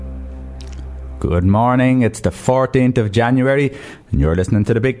Good morning, it's the 14th of January and you're listening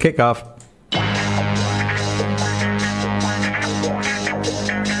to The Big Kickoff.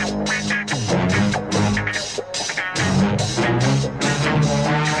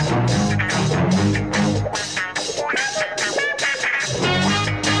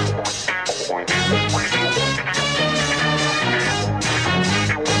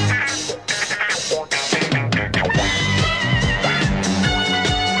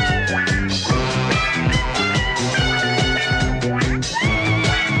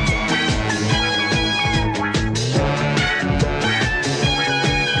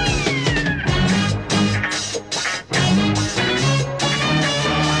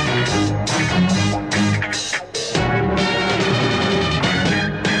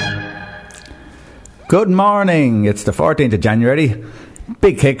 Good morning, it's the 14th of January,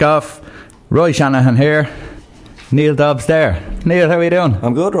 big kickoff. Roy Shanahan here, Neil Dobbs there. Neil, how are you doing?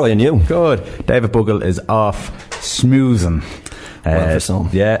 I'm good, Roy, and you? Good. David Bugle is off smoozing. Well, for some.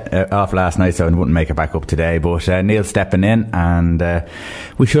 Off last night, so I wouldn't make it back up today, but Neil's stepping in and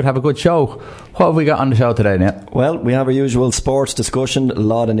we should have a good show. What have we got on the show today, Neil? Well, we have our usual sports discussion, a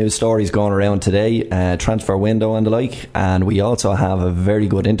lot of news stories going around today, transfer window and the like, and we also have a very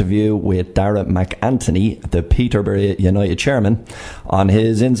good interview with Darragh MacAnthony, the Peterborough United chairman, on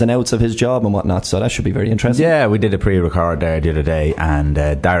his ins and outs of his job and whatnot, so that should be very interesting. Yeah, we did a pre-record there the other day, and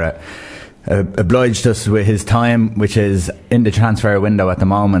Darragh obliged us with his time, which is in the transfer window at the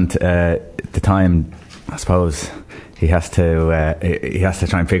moment. The time, I suppose, he has to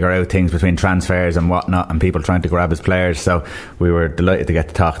try and figure out things between transfers and whatnot, and people trying to grab his players. So we were delighted to get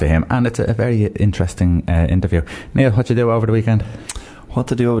to talk to him, and it's a very interesting interview. Neil, what did you do over the weekend? What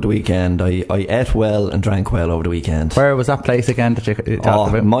to do over the weekend? I ate well and drank well over the weekend. Where was that place again that you talked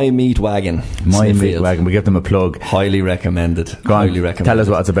about? My Meat Wagon. My Meat Wagon. We give them a plug. Highly recommended. Go on, highly recommended. Tell us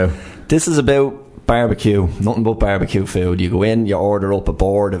what it's about. This is about barbecue. Nothing but barbecue food. You go in, you order up a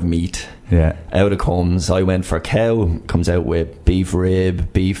board of meat. Yeah. Out it comes. I went for cow. Comes out with beef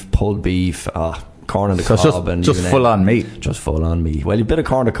rib, pulled beef, corn on the cob, and just full on meat. Just full on meat. Well, a bit of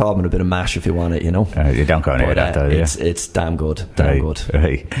corn on the cob and a bit of mash if you want it, you know. You don't go near that, though. It's damn good. Good.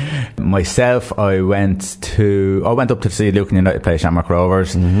 Right. Myself, I went up to see Lucan United play Shamrock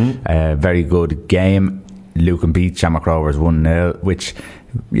Rovers. Very good game. Lucan beat Shamrock Rovers 1-0, which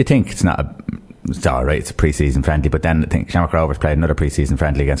you think it's alright, it's a pre-season friendly, but then I think Shamrock Rovers played another pre-season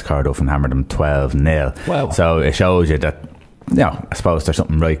friendly against Cardiff and hammered them 12-0. Wow. So it shows you that, I suppose there's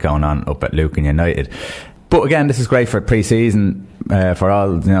something right going on up at Lucan United. But again, this is great for pre-season, for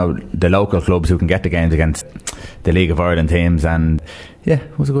all, the local clubs who can get the games against the League of Ireland teams, and yeah,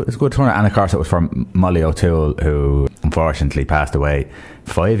 it was a good tournament. And of course it was for Molly O'Toole, who unfortunately passed away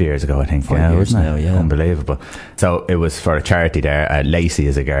 5 years ago, I think. 5 years now, yeah. Unbelievable. So it was for a charity there. Lacey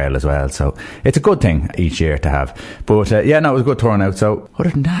is a girl as well, so it's a good thing each year to have. But it was a good turnout. So other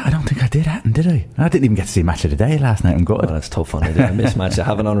than that, I don't think I did anything, did I? I didn't even get to see Match of the Day last night. I'm good. Oh, that's tough on it. I missed Match. I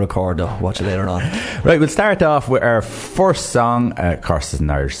have it on record though. Watch it later on. Right, we'll start off with our first song. Of course, it's an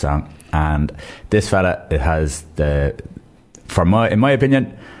Irish song, and this fella, it has in my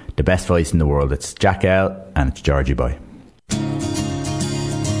opinion, the best voice in the world. It's Jack L, and it's Georgie Boy.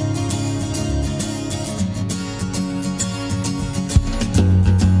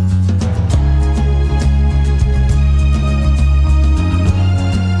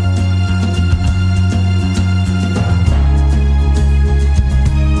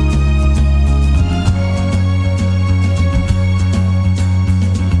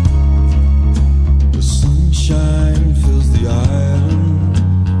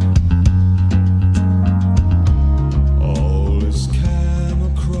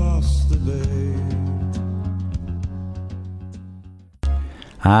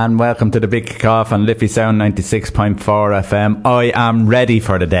 And welcome to the Big Kickoff on Liffey Sound 96.4 FM. I am ready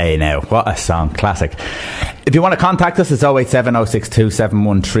for the day now. What a song, classic. If you want to contact us, it's 087 062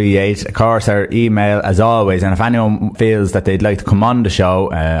 7138. Of course, our email as always, and if anyone feels that they'd like to come on the show,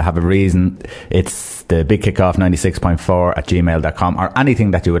 have a reason, it's the bigkickoff96.4 at gmail.com, or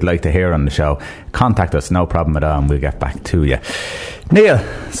anything that you would like to hear on the show. Contact us, no problem at all, and we'll get back to you. Neil,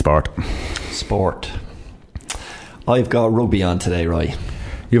 sport. I've got rugby on today, Roy.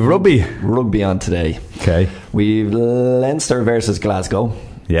 You've rugby on today. Okay. We've Leinster versus Glasgow.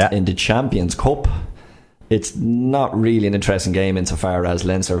 Yeah. In the Champions Cup. It's not really an interesting game insofar as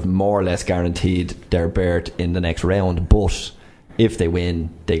Leinster have more or less guaranteed their berth in the next round, but if they win,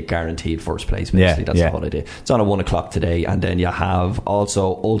 they guaranteed first place. Basically, that's the whole idea. It's on at 1 o'clock today, and then you have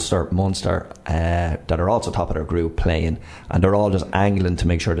also Ulster, Munster that are also top of their group playing, and they're all just angling to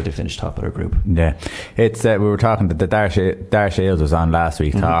make sure that they finish top of their group. Yeah, it's we were talking that the Darragh Shields was on last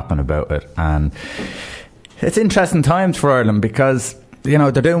week talking about it, and it's interesting times for Ireland because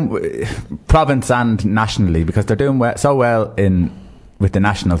they're doing province and nationally, because they're doing so well with the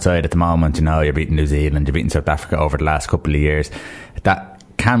national side at the moment. You're beating New Zealand, you're beating South Africa over the last couple of years. That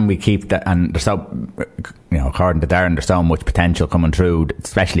can we keep that? And there's so, according to Darren, there's so much potential coming through,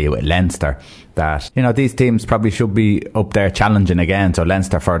 especially with Leinster, that these teams probably should be up there challenging again. So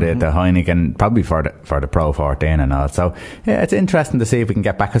Leinster for the Heineken, probably for the Pro 14 and all. So yeah, it's interesting to see if we can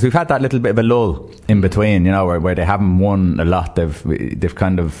get back, because we've had that little bit of a lull in between, where they haven't won a lot. They've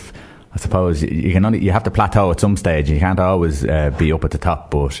kind of, I suppose you have to plateau at some stage. You can't always be up at the top,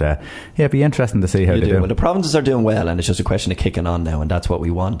 but it'd be interesting to see how they do. Well, the provinces are doing well, and it's just a question of kicking on now, and that's what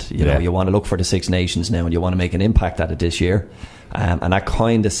we want. You want to look for the Six Nations now, and you want to make an impact at it this year, and that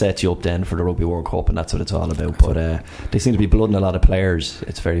kind of sets you up then for the Rugby World Cup, and that's what it's all about. But they seem to be blooding a lot of players.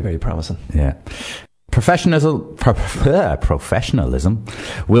 It's very, very promising. Yeah. Professionalism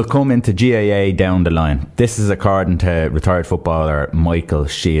will come into GAA down the line. This is according to retired footballer Michael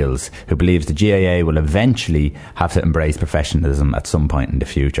Shields, who believes the GAA will eventually have to embrace professionalism at some point in the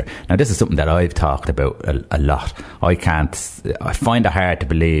future. Now, this is something that I've talked about a lot. I find it hard to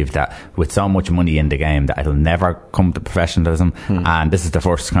believe that with so much money in the game that it'll never come to professionalism. And this is the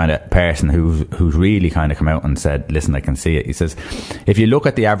first kind of person who's really kind of come out and said, listen, I can see it. He says, if you look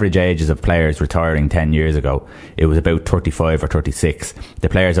at the average ages of players retiring 10 years ago, it was about 35 or 36. The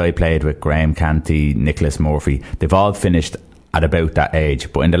players I played with, Graham Canty, Nicholas Murphy, they've all finished at about that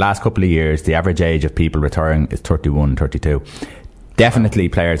age. But in the last couple of years, the average age of people retiring is 31, 32. Definitely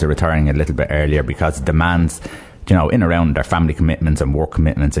players are retiring a little bit earlier because it demands, in around their family commitments and work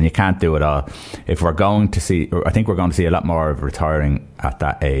commitments, and you can't do it all. I think we're going to see a lot more of retiring at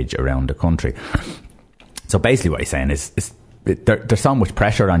that age around the country. So basically what he's saying is there's so much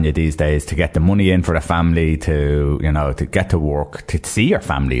pressure on you these days to get the money in for a family, to get to work, to see your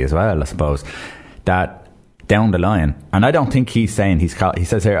family as well, I suppose, that down the line, and I don't think he's saying he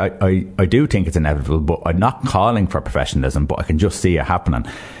says here, I do think it's inevitable, but I'm not calling for professionalism, but I can just see it happening,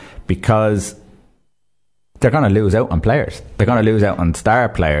 because they're going to lose out on players. They're going to lose out on star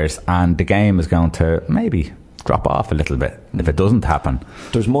players, and the game is going to maybe drop off a little bit if it doesn't happen.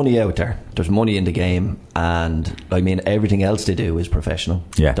 There's money out there. There's money in the game, and everything else they do is professional.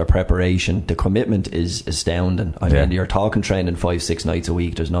 Yeah. Their preparation, the commitment is astounding. You're talking training 5-6 nights a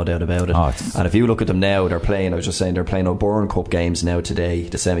week. There's no doubt about it. And if you look at them now, they're playing. I was just saying they're playing O'Byrne Cup games now today.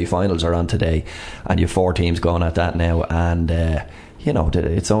 The semi-finals are on today, and you have 4 teams going at that now. And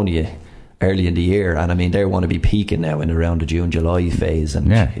it's only early in the year, and they want to be peaking now in around the June-July phase,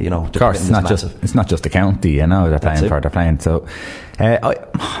 and of course it's not just the county they're playing. So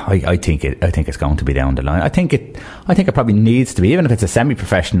I think it's going to be down the line. I think it probably needs to be, even if it's a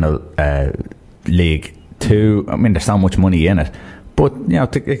semi-professional league too. There's so much money in it, but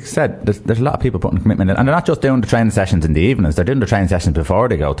like I said, there's a lot of people putting commitment in, and they're not just doing the training sessions in the evenings, they're doing the training sessions before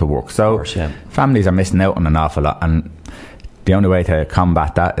they go to work. So course, yeah. Families are missing out on an awful lot, and the only way to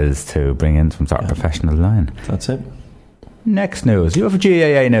combat that is to bring in some sort of professional line. That's it. Next news. You have a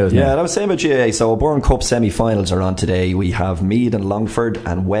GAA news now. Yeah, I was saying about GAA. So O'Byrne Cup semi-finals are on today. We have Meath and Longford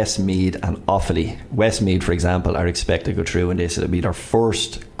and Westmeath and Offaly. Westmeath, for example, are expected to go through in this. It'll be their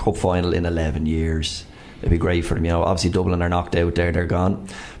first cup final in 11 years. It'd be great for them. Obviously Dublin are knocked out there, they're gone.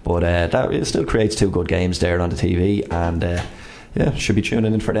 But that it still creates 2 good games there on the TV, and should be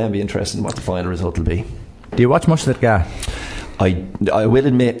tuning in for them. Be interesting what the final result will be. Do you watch much of that, Gar? I will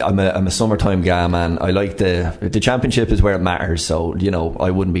admit I'm a summertime guy, man. I like the championship is where it matters. So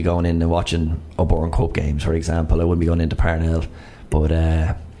I wouldn't be going in and watching O'Byrne Cup games, for example. I wouldn't be going into Parnell, but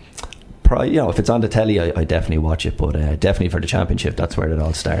if it's on the telly, I definitely watch it. But definitely for the championship, that's where it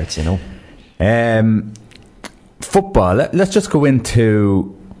all starts. Football. Let's just go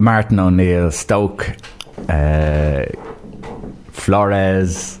into Martin O'Neill, Stoke,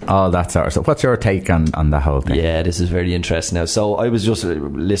 Flores, all that sort of stuff. What's your take on the whole thing? Yeah, this is very interesting now. So I was just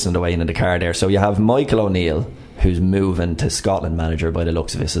listening to Wayne in the car there. So you have Michael O'Neill, who's moving to Scotland manager by the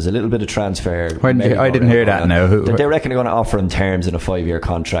looks of it. So there's a little bit of transfer. I didn't hear that now. They reckon they're going to offer him terms in a 5-year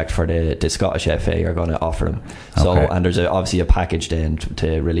contract for the Scottish FA are going to offer him. So okay. And there's obviously a package then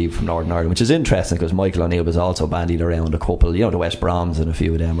to relieve from Northern Ireland, which is interesting because Michael O'Neill was also bandied around a couple, the West Broms and a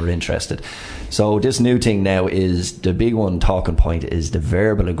few of them were interested. So this new thing now is the big one talking point is the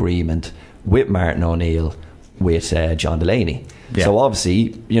verbal agreement with Martin O'Neill with John Delaney. Yeah. So obviously,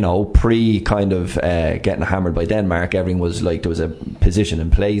 pre kind of getting hammered by Denmark, everything was like there was a position in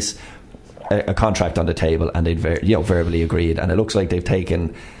place, a contract on the table, and they'd verbally agreed. And it looks like they've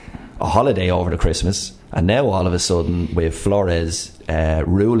taken a holiday over the Christmas, and now all of a sudden with Flores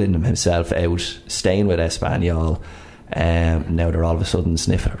ruling himself out, staying with Espanyol, now they're all of a sudden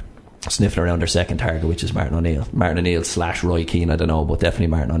sniffing around their second target, which is Martin O'Neill / Roy Keane. I don't know, but definitely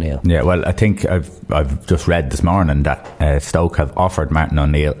Martin O'Neill. Yeah, well, I think I've just read this morning that Stoke have offered Martin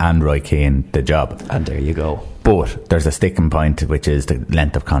O'Neill and Roy Keane the job, and there you go. But there's a sticking point, which is the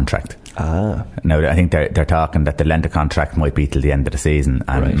length of contract. Now I think they're talking that the length of contract might be till the end of the season,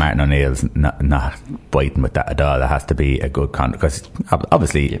 and right. Martin O'Neill's not biting with that at all. It has to be a good contract, because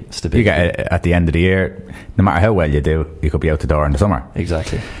obviously you get at the end of the year, no matter how well you do, you could be out the door in the summer.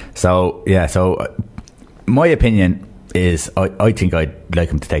 Exactly. So my opinion is I think I'd like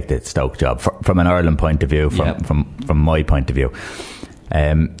him to take the Stoke job from an Ireland point of view, from my point of view.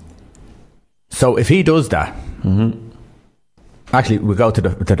 So if he does that, actually we'll go to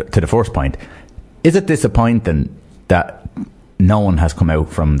the first point. Is it disappointing that no one has come out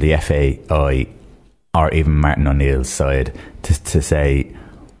from the FAI or even Martin O'Neill's side to say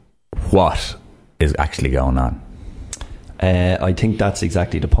what is actually going on? I think that's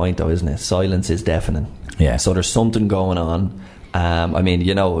exactly the point, though, isn't it? Silence is deafening. Yeah. So there's something going on.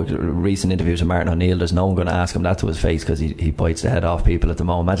 Recent interviews with Martin O'Neill, there's no one going to ask him that to his face, because he bites the head off people at the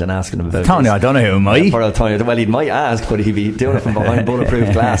moment. Imagine asking him about Tony, I don't know who might. Well, he might ask, but he'd be doing it from behind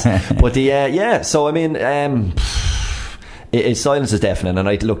bulletproof glass. But silence is deafening, and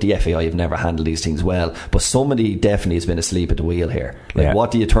the FAI have never handled these things well, but somebody definitely has been asleep at the wheel here.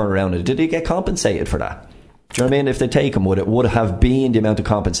 What do you turn around and did he get compensated for that? Do you know what I mean? If they take him, would it have been the amount of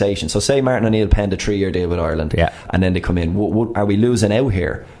compensation? So say Martin O'Neill penned a 3-year deal with Ireland, and then they come in. Are we losing out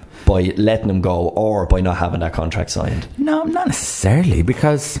here by letting him go, or by not having that contract signed? No, not necessarily,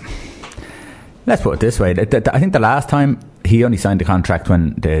 because let's put it this way. I think the last time he only signed the contract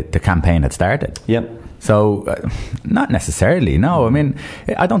when the campaign had started. Yep. So not necessarily. No, I mean,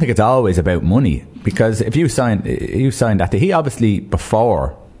 I don't think it's always about money, because if you signed that, he obviously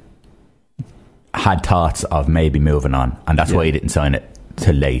before had thoughts of maybe moving on, and that's why he didn't sign it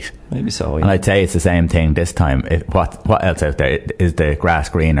till late. Maybe so. And I'd say it's the same thing this time. What else out there? Is the grass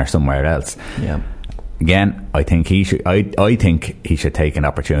greener somewhere else? Yeah. Again, I think he should. I think he should take an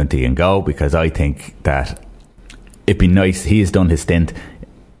opportunity and go, because I think that it'd be nice. He has done his stint.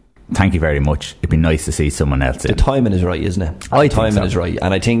 Thank you very much. It'd be nice to see someone else in. The timing is right, isn't it? The timing is right,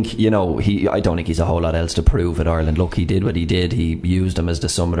 and I think I don't think he's a whole lot else to prove at Ireland. Look, he did what he did. He used them as the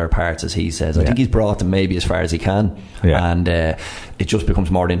sum of their parts, as he says. I think he's brought them maybe as far as he can, and it just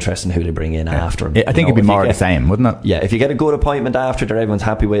becomes more interesting who they bring in after him. I think it'd be more the same, wouldn't it? Yeah, if you get a good appointment after that everyone's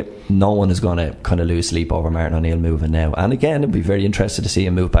happy with, no one is going to kind of lose sleep over Martin O'Neill moving now. And again, it'd be very interested to see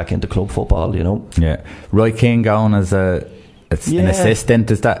him move back into club football. Yeah, Roy Keane going as an assistant.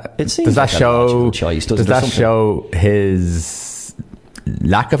 Does that show his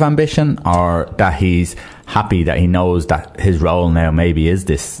lack of ambition, or that he's happy that he knows that his role now maybe is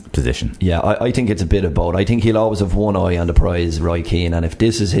this position? Yeah, I think it's a bit of both. I think he'll always have one eye on the prize, Roy Keane, and if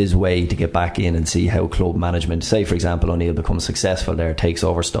this is his way to get back in and see how club management, say for example O'Neill becomes successful there, takes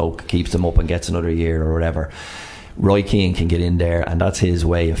over Stoke, keeps them up and gets another year or whatever, Roy Keane can get in there, and that's his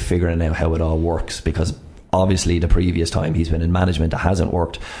way of figuring out how it all works, because obviously the previous time he's been in management it hasn't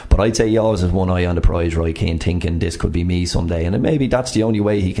worked. But I'd say he always has one eye on the prize, Roy Keane, thinking this could be me someday, and maybe that's the only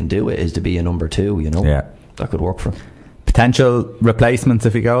way he can do it, is to be a number 2. That could work for him. Potential replacements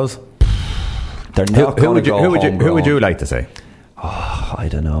if he goes? They're not going to go homegrown. Who would you like to say? I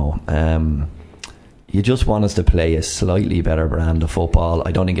don't know. You just want us to play a slightly better brand of football.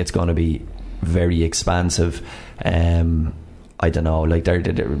 I don't think it's going to be very expansive. I don't know, like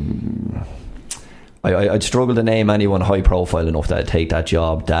I'd struggle to name anyone high profile enough that I'd take that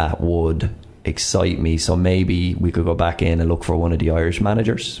job that would excite me. So maybe we could go back in and look for one of the Irish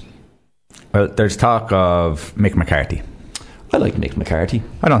managers. Well, there's talk of Mick McCarthy. I like Mick McCarthy.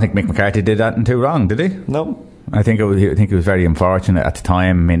 I don't think Mick McCarthy did that too wrong, did he? No. I think it was very unfortunate at the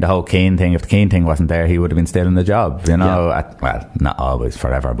time. I mean, the whole Keane thing, if the Keane thing wasn't there, he would have been still in the job, not always,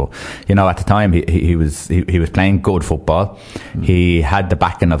 forever, but at the time he was playing good football. He had the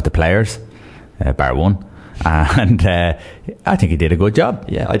backing of the players, bar one, and I think he did a good job.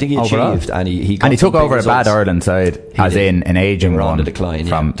 Yeah, I think he overall achieved, and he took over a bad Ireland side, as in an aging one. On the decline,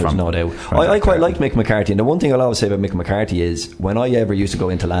 there's no doubt. I quite like Mick McCarthy, and the one thing I'll always say about Mick McCarthy is, when I ever used to go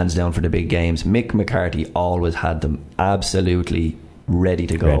into Lansdowne for the big games, Mick McCarthy always had them absolutely ready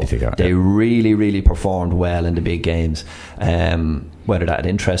to go. They really, really performed well in the big games. Whether that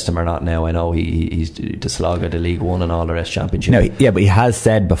interests him or not now, I know he's the slog of the League One and all the rest championship. No, but he has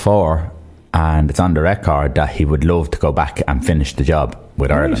said before, and it's on the record, that he would love to go back and finish the job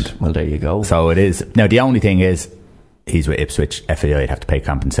with Ireland. Well, there you go. So it is. Now, the only thing is, he's with Ipswich. FAI would have to pay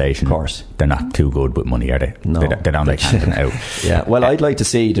compensation. Of course. They're not too good with money, are they? No. They don't like handing out. Yeah, well, I'd like to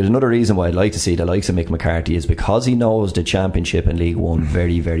see, there's another reason why I'd like to see the likes of Mick McCarthy, is because he knows the Championship and League One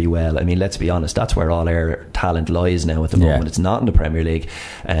very, very well. I mean, let's be honest, that's where all our talent lies now at the moment. It's not in the Premier League.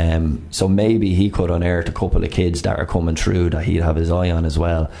 So maybe he could unearth a couple of kids that are coming through that he'd have his eye on as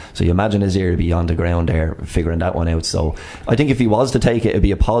well. So you imagine his ear be on the ground there figuring that one out. So I think if he was to take it, it'd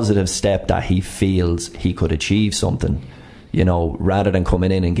be a positive step that he feels he could achieve something, you know, rather than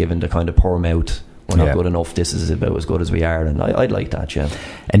coming in and giving the kind of poor mouth, we're not good enough, this is about as good as we are. And I'd like that.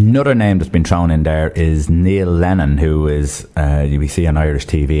 Another name that's been thrown in there is Neil Lennon, who is we see on Irish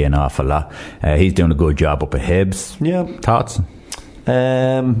TV an awful lot. He's doing a good job up at Hibs. Thoughts?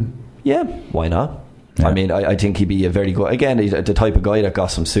 Why not? I mean, I think he'd be a very good, again, he's the type of guy that got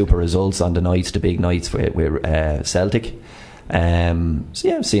some super results on the nights, the big nights with Celtic.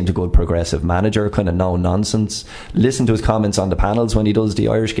 Seems a good progressive manager, kind of no nonsense. Listen to his comments on the panels when he does the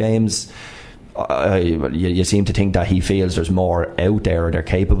Irish games. You seem to think that he feels there's more out there, or they're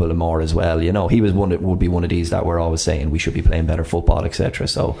capable of more as well. You know, he was would be one of these that we're always saying we should be playing better football, etc.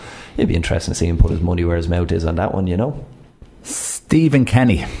 So it'd be interesting to see him put his money where his mouth is on that one, you know. Stephen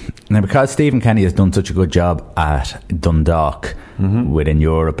Kenny. Now, because Stephen Kenny has done such a good job at Dundalk within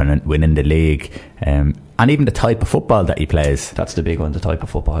Europe and within the league, and even the type of football that he plays, that's the big one, the type of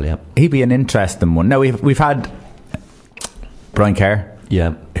football. He'd be an interesting one. Now we've had Brian Kerr,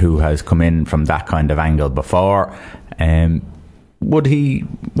 who has come in from that kind of angle before. Would he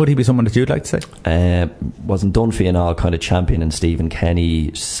be someone that you'd like to say? Wasn't Dunphy and all kind of championing Stephen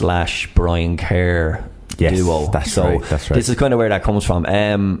Kenny / Brian Kerr duo? That's right. This is kind of where that comes from.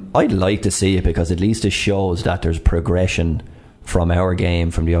 I'd like to see it, because at least it shows that there's progression from our game,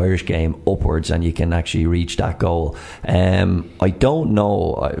 from the Irish game upwards, and you can actually reach that goal. I don't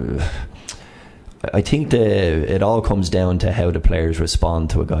know. I think it all comes down to how the players respond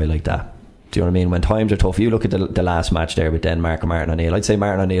to a guy like that. Do you know what I mean? When times are tough, you look at the last match there with Denmark and Martin O'Neill. I'd say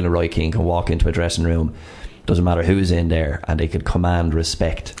Martin O'Neill and Roy Keane can walk into a dressing room, doesn't matter who's in there, and they could command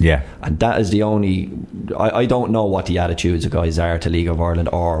respect. And that is the only, I don't know what the attitudes of guys are to League of Ireland,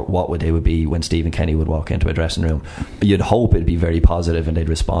 or what they would be when Stephen Kenny would walk into a dressing room. You'd hope it'd be very positive and they'd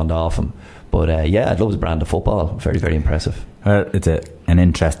respond off him. But I'd love his brand of football. Very, very impressive. It's an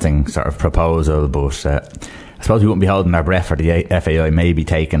interesting sort of proposal, but I suppose we wouldn't be holding our breath for the FAI maybe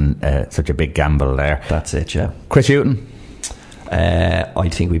taking such a big gamble there. That's it. Chris Hughton. I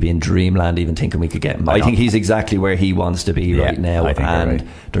think we'd be in dreamland even thinking we could get him. I think he's exactly where he wants to be right now, and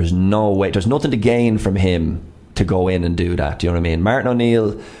there's no way, there's nothing to gain from him to go in and do that. Do you know what I mean? Martin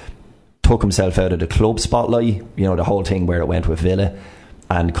O'Neill took himself out of the club spotlight, you know, the whole thing where it went with Villa,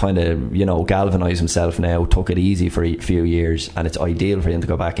 and kind of, you know, galvanised himself now, took it easy for a few years, and it's ideal for him to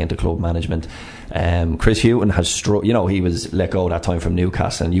go back into club management. Chris Hughton has he was let go that time from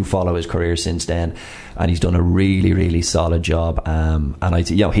Newcastle, and you follow his career since then, and he's done a really, really solid job. And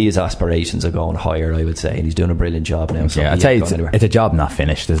he has aspirations of going higher, I would say, and he's doing a brilliant job now. So I'd say it's a job not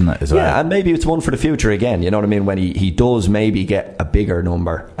finished, isn't it, as well? Yeah, and maybe it's one for the future again, you know what I mean, when he does maybe get a bigger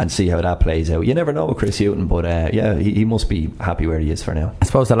number and see how that plays out. You never know with Chris Hughton, but he must be happy where he is for now. I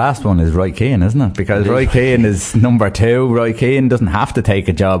suppose the last one is Roy Keane, isn't it? Because Roy Keane is number 2. Roy Keane doesn't have to take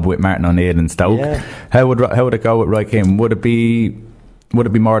a job with Martin O'Neill in Stoke. How would it go with Roy Keane? Would it be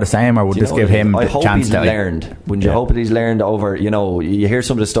more the same, or would this give him the chance to learned? Wouldn't you hope that he's learned over, you know, you hear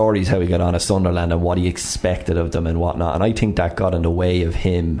some of the stories how he got on at Sunderland and what he expected of them and whatnot, and I think that got in the way of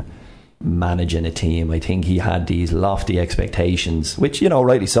him managing a team. I think he had these lofty expectations, which, you know,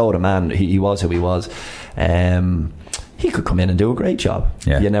 rightly so, the man, he was who he was. He could come in and do a great job.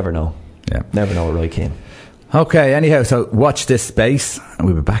 You never know. Never know with Roy Keane. Okay, anyhow, so watch this space, and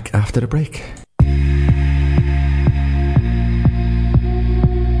we'll be back after the break.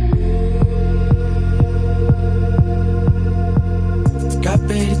 Got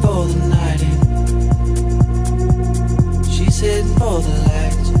ready for the night in. She's heading for the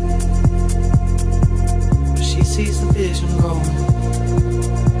lights, but she sees the vision growing.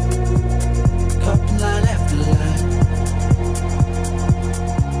 Couple line after line.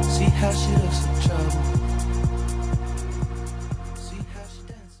 See how she looks in trouble. See how she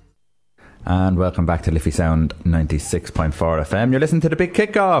dances. And welcome back to Liffey Sound 96.4 FM. You're listening to the Big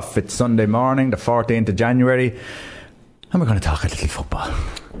Kickoff. It's Sunday morning, the 14th of January. And we're going to talk a little football.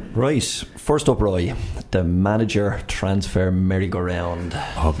 Right, first up, Roy, the manager transfer merry-go-round.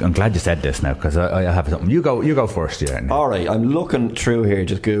 Oh, I'm glad you said this now, because I have something. You go first, yeah. Alright, I'm looking through here,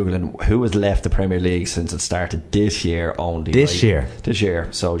 just Googling who has left the Premier League since it started this year only. This year? This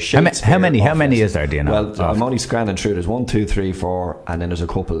year. So how many is there, do you know? Well, I'm only scanning through. There's 1, 2, 3, 4, and then there's a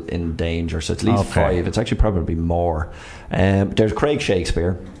couple in danger, so it's at least 5. It's actually probably more. There's Craig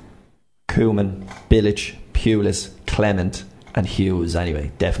Shakespeare, Koeman, Bilic, Pulis, Clement and Hughes, anyway,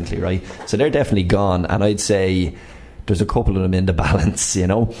 definitely, right? So they're definitely gone, and I'd say there's a couple of them in the balance, you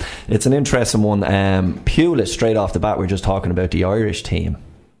know. It's an interesting one. Pulis, straight off the bat, we're just talking about the Irish team,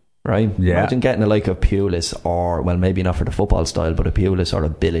 right? Yeah. Imagine getting a like of Pulis, or, well, maybe not for the football style, but a Pulis or a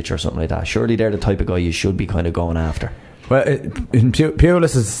Bilic or something like that. Surely they're the type of guy you should be kind of going after. Well,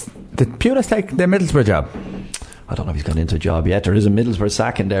 Pulis did Pulis take the Middlesbrough job? I don't know if he's gone into a job yet. There is a Middlesbrough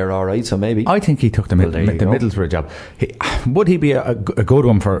sack in there, alright, so maybe. I think he took the Middlesbrough job. Would he be a good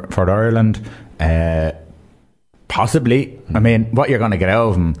one for Ireland? Possibly. I mean, what you're going to get out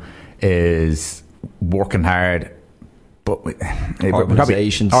of him is working hard, but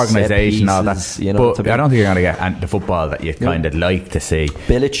organisation, all that. You know, but I don't think you're going to get the football that you kind of like to see.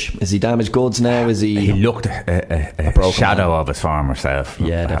 Bilic, is he damaged goods now? Is he looked a shadow of his former self?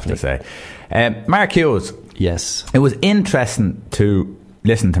 Yeah, I definitely. have to say. Mark Hughes. Yes. It was interesting to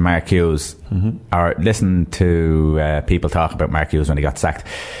listen to Mark Hughes, or listen to people talk about Mark Hughes when he got sacked.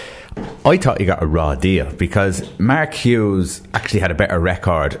 I thought he got a raw deal, because Mark Hughes actually had a better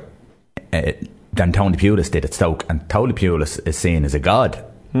record than Tony Pulis did at Stoke, and Tony Pulis is seen as a god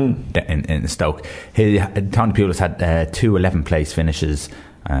in Stoke. Tony Pulis had 2 11th place finishes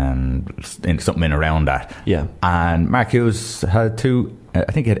and something in around that. Yeah. And Mark Hughes had 2,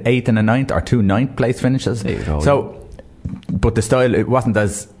 I think he had 8th and a 9th, or 2 9th place finishes. So, but the style, it wasn't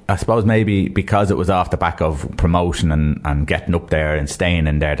as, I suppose maybe because it was off the back of promotion and getting up there and staying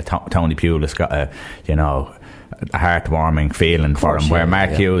in there, Tony Pulis got a heartwarming feeling for him, where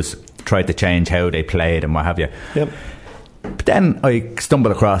Mark Hughes tried to change how they played and what have you. Yep. But then I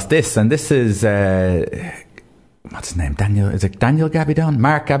stumbled across this, and this is what's his name? Is it Daniel Gabidon?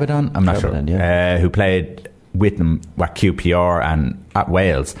 Mark Gabidon? I'm not sure. Yeah. Who played with them at QPR and at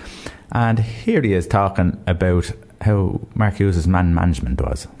Wales. And here he is talking about how Mark Hughes' man management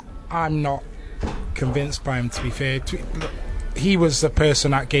was. I'm not convinced by him, to be fair. He was the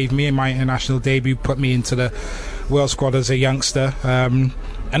person that gave me my international debut, put me into the World squad as a youngster.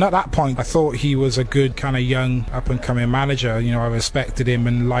 And at that point, I thought he was a good kind of young up-and-coming manager. You know, I respected him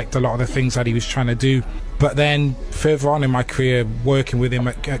and liked a lot of the things that he was trying to do. But then further on in my career, working with him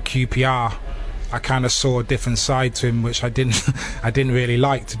at QPR, I kind of saw a different side to him, which I didn't really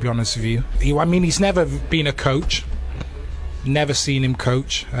like, to be honest with you. He's never been a coach. Never seen him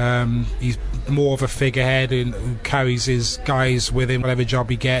coach. He's more of a figurehead who carries his guys with him, whatever job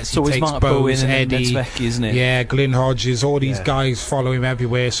he gets. So he takes Bowes, Eddie, isn't it? Yeah, Glyn Hodges, all these guys follow him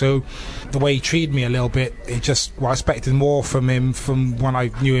everywhere. So the way he treated me a little bit, I expected more from him from when I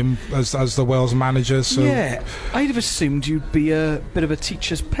knew him as the Wales manager. So yeah, I'd have assumed you'd be a bit of a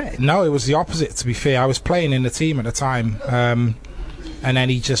teacher's pet. No, it was the opposite, to be fair. I was playing in the team at the time. And then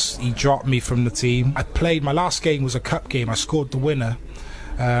he dropped me from the team. My last game was a cup game. I scored the winner.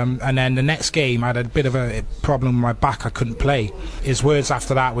 And then the next game I had a bit of a problem with my back. I couldn't play. His words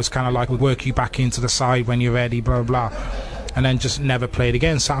after that was kind of like, we'll work you back into the side when you're ready, blah, blah, blah. And then just never played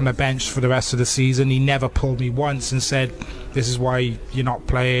again. Sat on the bench for the rest of the season. He never pulled me once and said, this is why you're not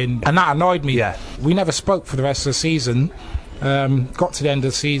playing. And that annoyed me. Yeah. We never spoke for the rest of the season. Got to the end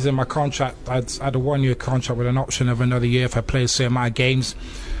of the season, my contract, I had a 1-year contract with an option of another year if I played a certain amount of games.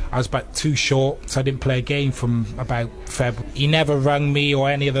 I was about too short, so I didn't play a game from about February. He never rang me or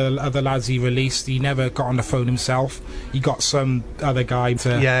any of the other lads he released. He never got on the phone himself. He got some other guy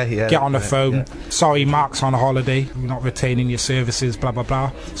to get on the phone. Yeah. Sorry, Mark's on a holiday. We're not retaining your services, blah, blah,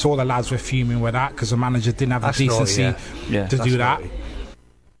 blah. So all the lads were fuming with that because the manager didn't have the decency to do that.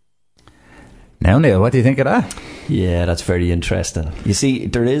 Now, Neil, what do you think of that? Yeah, that's very interesting. You see,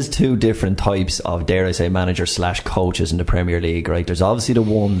 there is 2 different types of, dare I say, managers / coaches in the Premier League, right? There's obviously the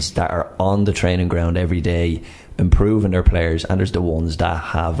ones that are on the training ground every day improving their players, and there's the ones that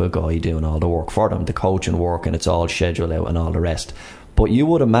have a guy doing all the work for them, the coaching work, and it's all scheduled out and all the rest. But you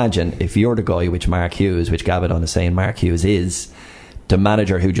would imagine if you're the guy, which Gabidon is saying Mark Hughes is, the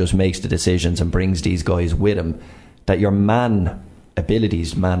manager who just makes the decisions and brings these guys with him, that your man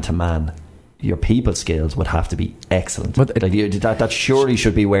abilities, man to man, your people skills would have to be excellent. But that surely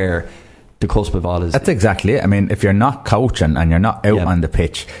should be where the cusp of all is. That's exactly it. I mean, if you're not coaching and you're not out on the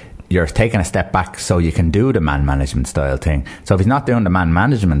pitch, you're taking a step back so you can do the man management style thing. So if he's not doing the man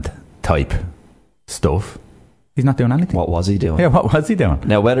management type stuff, He's not doing anything. What was he doing? Yeah, what was he doing?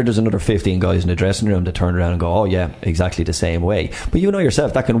 Now, whether there's another 15 guys in the dressing room that turn around and go, oh yeah, exactly the same way. But you know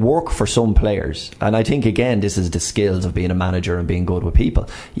yourself, that can work for some players. And I think, again, this is the skills of being a manager and being good with people.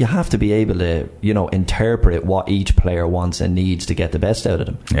 You have to be able to, interpret what each player wants and needs to get the best out of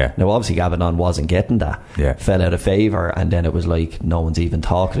them. Yeah. Now, obviously, Gavin wasn't getting that. Yeah. Fell out of favour, and then it was like, no one's even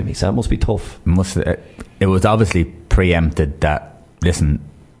talking to me. So that must be tough. It was obviously preempted that, listen,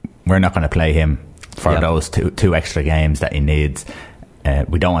 we're not going to play him for those two extra games that he needs.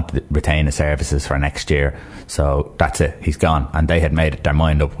 We don't want to retain his services for next year, so that's it, he's gone. And they had made their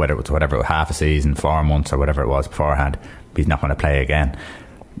mind up, whether it was half a season, 4 months, or whatever it was beforehand, he's not going to play again.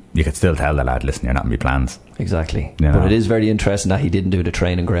 You could still tell the lad, listen, you're not in my plans. Exactly. But it is very interesting that he didn't do the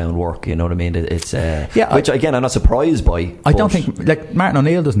training ground work, you know what I mean? It's which again I'm not surprised by. I don't think, like, Martin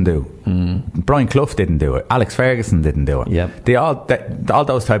O'Neill doesn't do. Brian Clough didn't do it. Alex Ferguson didn't do it. Yeah. All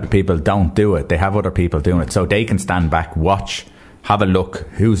those type of people don't do it. They have other people doing it, so they can stand back, watch, have a look,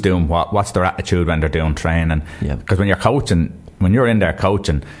 who's doing what's their attitude when they're doing training. Because when you're in there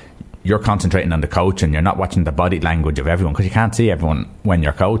coaching, you're concentrating on the coaching, you're not watching the body language of everyone, because you can't see everyone when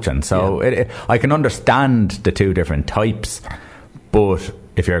you're coaching. So I can understand the two different types, but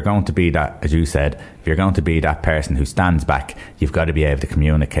if you're going to be that, as you said, if you're going to be that person who stands back, you've got to be able to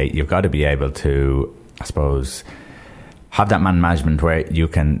communicate, you've got to be able to, I suppose, have that man management where you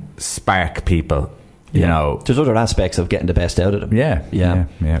can spark people. You know, there's other aspects of getting the best out of them. Yeah.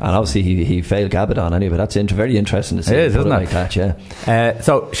 And obviously he failed Gabadon anyway. That's very interesting to see. It is, isn't it? Like that, yeah.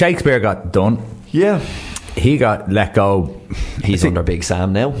 So Shakespeare got done. Yeah. He got let go. He's under Big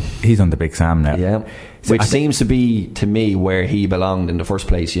Sam now. Yeah. So which seems to be, to me, where he belonged in the first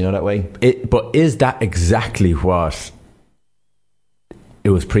place. You know that way. But is that exactly what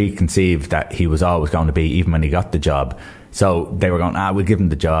it was preconceived that he was always going to be, even when he got the job? So they were going, we'll give him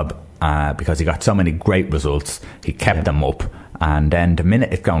the job. Because he got so many great results, he kept them up, and then the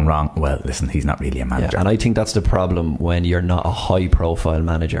minute it's gone wrong, well, listen, he's not really a manager. And I think that's the problem when you're not a high profile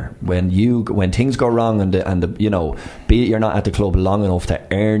manager. When things go wrong and be it you're not at the club long enough to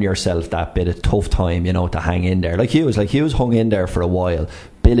earn yourself that bit of tough time, to hang in there. Like Hughes hung in there for a while,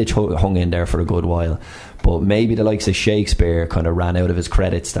 Bilic hung in there for a good while, but maybe the likes of Shakespeare kind of ran out of his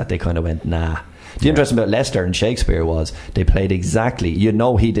credits, that they kind of went, nah. The interesting about Leicester and Shakespeare was they played exactly,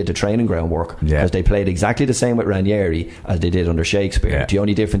 he did the training ground work, because they played exactly the same with Ranieri as they did under Shakespeare. The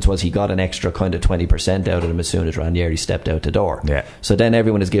only difference was he got an extra kind of 20% out of him as soon as Ranieri stepped out the door. So then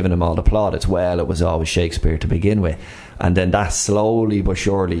everyone is giving him all the plaudits. Well, it was always Shakespeare to begin with, and then that slowly but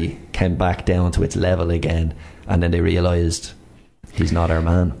surely came back down to its level again, and then they realised he's not our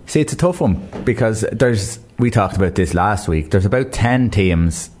man. See, it's a tough one, because we talked about this last week, there's about 10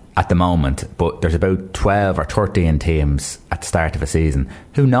 teams at the moment, but there's about 12 or 13 teams at the start of a season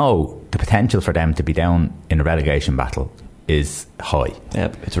who know the potential for them to be down in a relegation battle is high.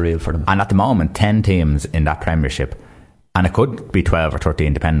 Yep, it's real for them. And at the moment, 10 teams in that Premiership, and it could be 12 or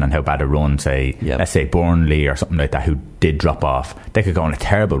 13 depending on how bad a run, let's say Burnley or something like that, who did drop off. They could go on a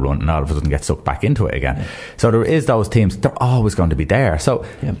terrible run and all of a sudden get sucked back into it again. So there is those teams, they're always going to be there. So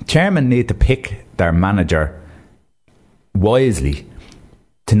chairmen need to pick their manager wisely,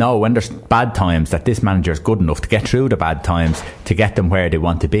 to know when there's bad times that this manager is good enough to get through the bad times, to get them where they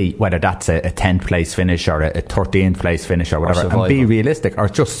want to be, whether that's a 10th place finish or a 13th place finish or whatever, and be realistic, or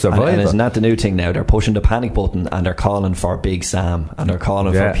just survival. And isn't that the new thing now? They're pushing the panic button and they're calling for Big Sam and they're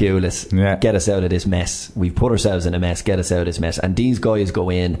calling for Pulis. Get us out of this mess. We've put ourselves in a mess. Get us out of this mess. And these guys go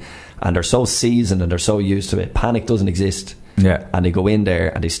in and they're so seasoned and they're so used to it. Panic doesn't exist. And they go in there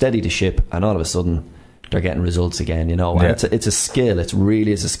and they steady the ship, and all of a sudden they're getting results again, and it's a skill. It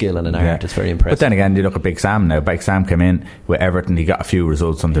really is a skill and an art. It's very impressive. But then again, you look at Big Sam now. Big Sam came in with Everton, he got a few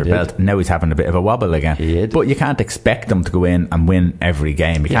results under the belt, now he's having a bit of a wobble again. But you can't expect them to go in and win every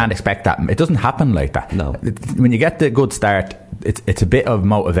game. You can't expect that. It doesn't happen like that. No. When you get the good start, it's a bit of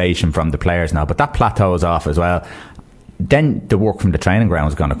motivation from the players now, but that plateaus off as well. Then the work from the training ground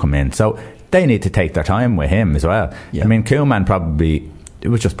is going to come in, so they need to take their time with him as well. I mean, Koeman probably, it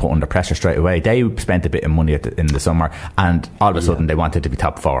was just put under pressure straight away. They spent a bit of money in the summer, and all of a sudden they wanted to be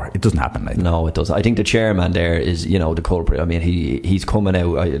top 4. It doesn't happen like that. No, it doesn't. I think the chairman there is, the culprit. I mean, he's coming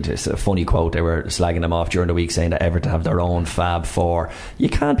out. It's a funny quote. They were slagging him off during the week, saying that Everton have their own Fab 4. You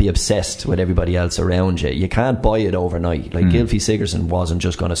can't be obsessed with everybody else around you. You can't buy it overnight. Like Gylfi Sigurdsson wasn't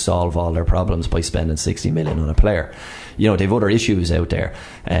just going to solve all their problems by spending 60 million on a player. They've other issues out there,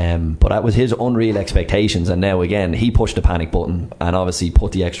 but that was his unreal expectations, and now again he pushed the panic button and obviously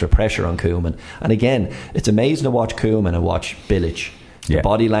put the extra pressure on Koeman. And again, it's amazing to watch Koeman and watch Bilic. The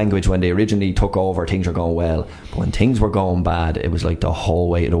body language when they originally took over, things were going well, but when things were going bad, it was like the whole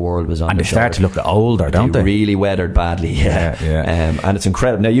weight of the world was on. And they start to look older, don't they? Really weathered badly, and it's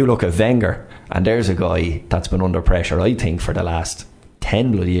incredible. Now you look at Wenger, and there's a guy that's been under pressure, I think, for the last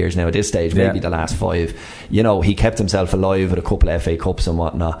 10 bloody years now at this stage, maybe the last 5. You know, he kept himself alive with a couple of FA Cups and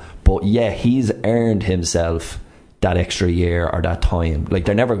whatnot, but he's earned himself that extra year or that time. Like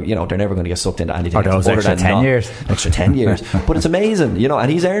they're never going to get sucked into anything. Or those extra 10 years. Extra 10 years. But it's amazing, you know, and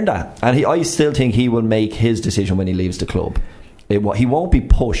he's earned that. And I still think he will make his decision when he leaves the club. He won't be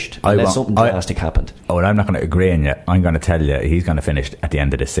pushed unless something drastic happened. I'm not going to agree on you. I'm going to tell you he's going to finish at the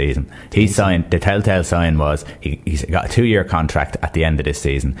end of this season. He signed, the telltale sign was he's got a 2-year contract at the end of this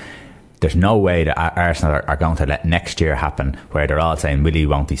season. There's no way that Arsenal are going to let next year happen where they're all saying, will he,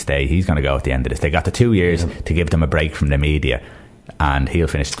 won't he stay? He's going to go at the end of this. They got the 2 years to give them a break from the media, and he'll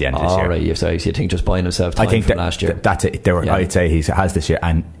finish at the end of this year. Right, so you think just buying himself time from last year? That's it. I'd say he has this year,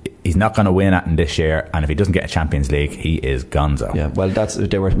 and he's not going to win it in this year, and if he doesn't get a Champions League, he is gonzo. Yeah, well,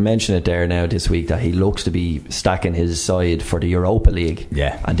 they were mentioning it there now this week that he looks to be stacking his side for the Europa League.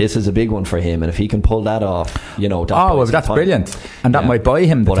 Yeah, and this is a big one for him, and if he can pull that off, you know, that's brilliant, and that might buy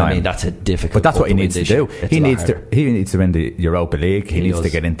him the time. I mean, that's a difficult. But that's what he needs to do. He needs to win the Europa League. He needs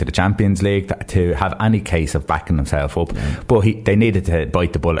to get into the Champions League to have any case of backing himself up. Yeah. But they needed to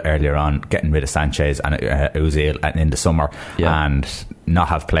bite the bullet earlier on, getting rid of Sanchez and Ozil in the summer, and not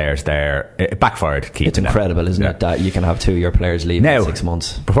have players there. It backfired. It's incredible, isn't it, that you can have 2-year players leave in 6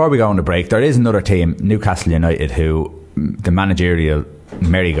 months. Before we go on the break, there is another team, Newcastle United, who the managerial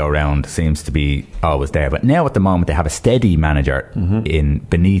merry-go-round seems to be always there, but now at the moment they have a steady manager in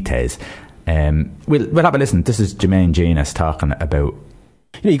Benitez. We'll have a listen. This is Jermaine Genius talking about,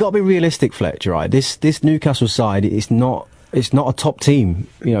 you've got to be realistic, Fletch, right? This Newcastle side is not a top team,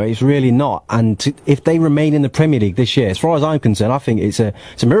 you know. It's really not. And if they remain in the Premier League this year, as far as I'm concerned, I think it's a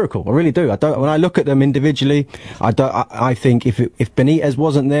miracle. I really do. When I look at them individually, I think if Benitez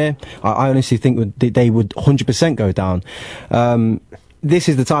wasn't there, I honestly think they would 100% go down. This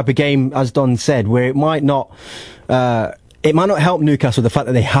is the type of game, as Don said, where it might not help Newcastle, the fact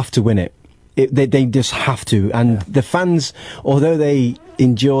that they have to win it. They just have to. And the fans, although they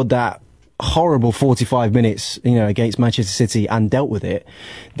endured that horrible 45 minutes, you know, against Manchester City and dealt with it,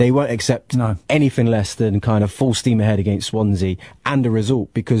 they won't accept anything less than kind of full steam ahead against Swansea and a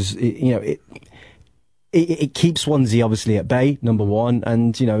result, because it keeps Swansea obviously at bay, number one,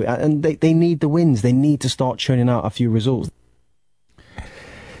 and you know, and they need the wins. They need to start churning out a few results.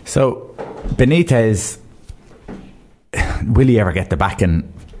 So Benitez, will he ever get the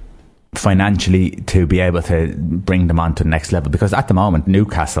backing financially to be able to bring them on to the next level? Because at the moment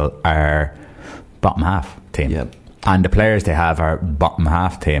Newcastle are bottom half team, and the players they have are bottom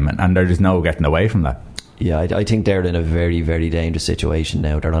half team, and there's no getting away from that. I think they're in a very, very dangerous situation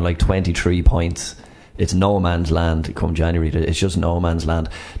now. They're on like 23 points. It's no man's land come January. It's just no man's land.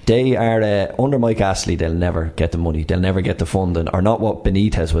 They are under Mike Astley, they'll never get the money, they'll never get the funding, or not what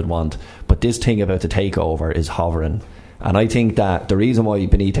Benitez would want. But this thing about the takeover is hovering. And I think that the reason why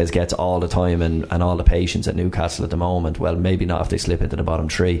Benitez gets all the time and all the patience at Newcastle at the moment, well, maybe not if they slip into the bottom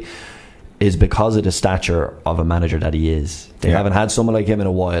 3, is because of the stature of a manager that he is. They haven't had someone like him in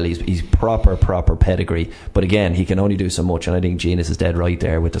a while. He's proper pedigree. But again, he can only do so much. And I think Genius is dead right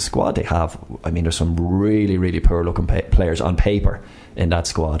there with the squad they have. I mean, there's some really, really poor looking players on paper in that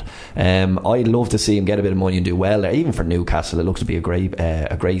squad. I'd love to see him get a bit of money and do well there. Even for Newcastle, it looks to be a great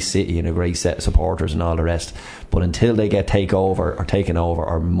city and a great set of supporters and all the rest. But until they get taken over or take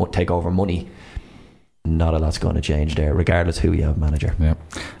over money, not a lot's going to change there, regardless who you have manager. Yeah.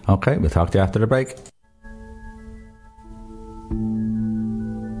 Okay, we'll talk to you after the break.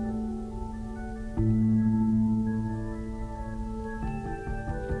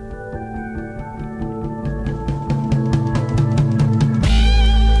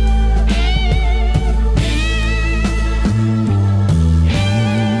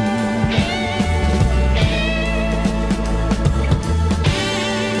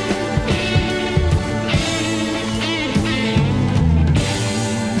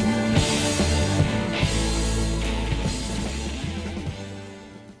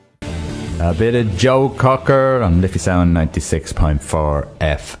 A bit of Joe Cocker on Liffey Sound 96.4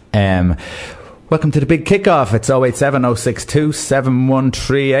 FM. Welcome to the big kickoff. It's 087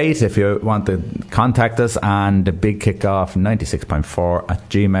 7138 if you want to contact us, and the big kickoff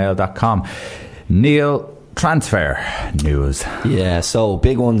 96.4@gmail.com. Neil, transfer news. Yeah, so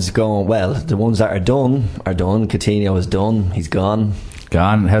big ones going well. The ones that are done. Coutinho is done. He's gone.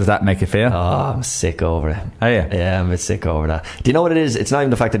 How does that make you feel? Oh, I'm sick over it. Are you? Yeah, I'm a bit sick over that. Do you know what it is? It's not even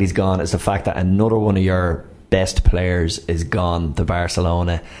the fact that he's gone, it's the fact that another one of your best players is gone to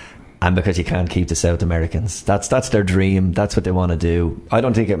Barcelona, and because you can't keep the South Americans. That's their dream. That's what they want to do. I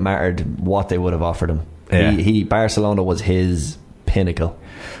don't think it mattered what they would have offered him. Yeah. Barcelona was his pinnacle,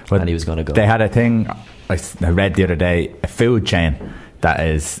 and he was going to go. They had a thing I read the other day, a food chain that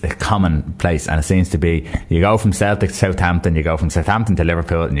is a common place, and it seems to be you go from Celtic to Southampton, you go from Southampton to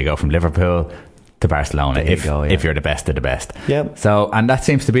Liverpool, and you go from Liverpool to Barcelona if you're the best of the best. Yep. So, and that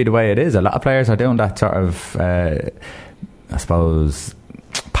seems to be the way it is. A lot of players are doing that sort of I suppose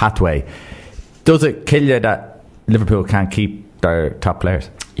pathway. Does it kill you that Liverpool can't keep their top players?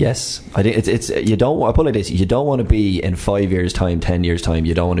 Yes, I think it's you don't. I put it like this: you don't want to be in 5 years' time, 10 years' time.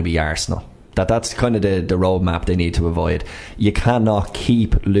 You don't want to be Arsenal. That's kind of the roadmap they need to avoid. You cannot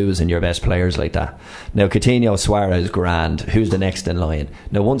keep losing your best players like that. Now, Coutinho, Suarez, grand. Who's the next in line?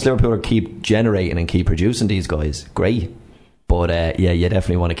 Now, once Liverpool keep generating and keep producing these guys, great. But you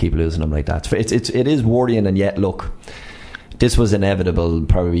definitely want to keep losing them like that. It is worrying, and yet look, this was inevitable.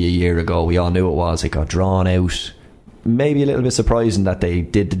 Probably a year ago, we all knew it was. It got drawn out. Maybe a little bit surprising that they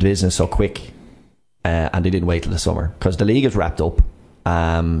did the business so quick, and they didn't wait till the summer, because the league is wrapped up.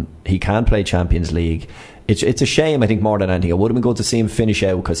 He can't play Champions League. It's a shame, I think, more than anything. It would have been good to see him finish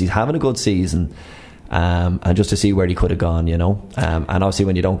out, because he's having a good season, and just to see where he could have gone, you know. And obviously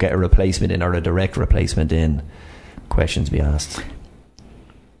when you don't get a replacement in, or a direct replacement in, questions be asked.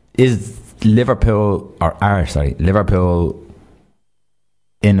 Is Liverpool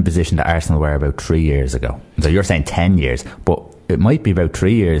in a position that Arsenal were about 3 years ago? So you're saying 10 years, but it might be about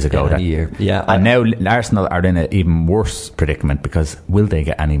 3 years ago. A year. Yeah. And now Arsenal are in an even worse predicament, because will they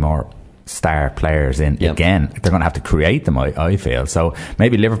get any more star players in again? They're going to have to create them, I feel. So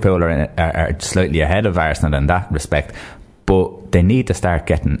maybe Liverpool are slightly ahead of Arsenal in that respect, but they need to start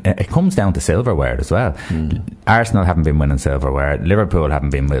getting... It comes down to silverware as well. Arsenal haven't been winning silverware. Liverpool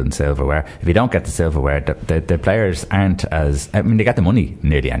haven't been winning silverware. If you don't get the silverware, the players aren't as... I mean, they get the money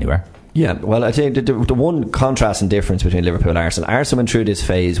nearly anywhere. Yeah, well, I think the one contrast and difference between Liverpool and Arsenal went through this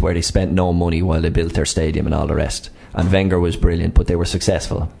phase where they spent no money while they built their stadium and all the rest. And Wenger was brilliant, but they were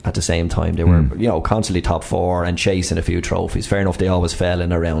successful at the same time. They were, constantly top four and chasing a few trophies. Fair enough, they always fell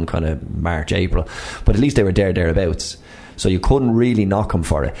in around kind of March, April, but at least they were thereabouts. So you couldn't really knock them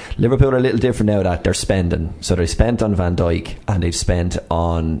for it. Liverpool are a little different now that they're spending. So they spent on Van Dijk and they've spent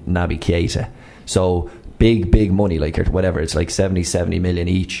on Naby Keita. So big money, like whatever, it's like 70 million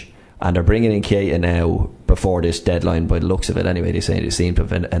each. And they're bringing in Keita now before this deadline, by the looks of it anyway. They seem to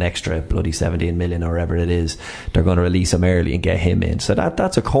have an extra bloody 17 million or whatever it is. They're going to release him early and get him in. So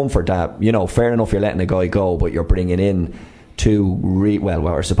that's a comfort that, fair enough, you're letting a guy go, but you're bringing in two what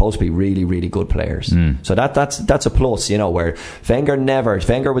are supposed to be really, really good players. So that's a plus, where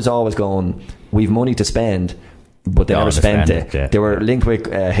Wenger was always going, we've money to spend, but they never spent it. Yeah. They were linked with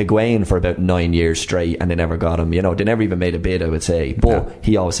Higuain for about 9 years straight, and they never got him. They never even made a bid, I would say. But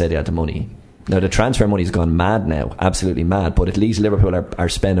he always said he had the money. Now the transfer money's gone mad now, absolutely mad. But at least Liverpool are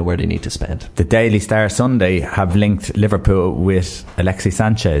spending where they need to spend. The Daily Star Sunday have linked Liverpool with Alexis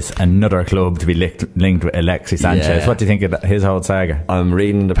Sanchez, another club to be linked with Alexis Sanchez. What do you think of his whole saga? I'm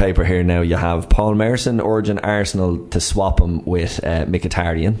reading the paper here now. You have Paul Merson urging Arsenal to swap him with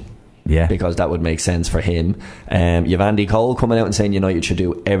Mkhitaryan. Yeah, because that would make sense for him. You have Andy Cole coming out and saying United should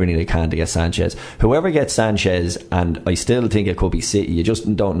do everything they can to get Sanchez. Whoever gets Sanchez, and I still think it could be City, you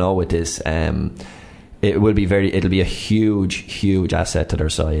just don't know with this. It'll be a huge asset to their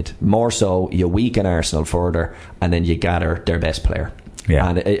side. More so, you weaken Arsenal further, and then you gather their best player. Yeah,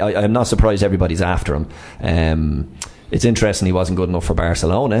 and I'm not surprised everybody's after him. It's interesting he wasn't good enough for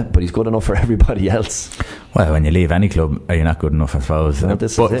Barcelona, but he's good enough for everybody else. Well, when you leave any club, you're not good enough, I suppose. But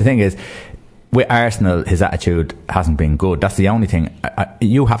the thing is, with Arsenal, his attitude hasn't been good. That's the only thing.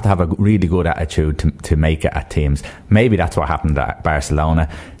 You have to have a really good attitude to make it at teams. Maybe that's what happened at Barcelona.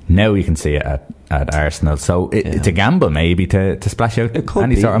 Now you can see it at Arsenal. So it's a gamble, maybe, to splash out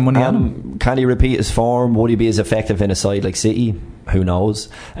any sort of money on him. Can he repeat his form? Would he be as effective in a side like City? Who knows?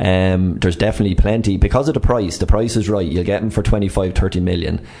 There's definitely plenty. Because of the price is right. You'll get him for 25-30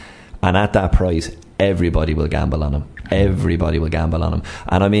 million, and at that price everybody will gamble on him.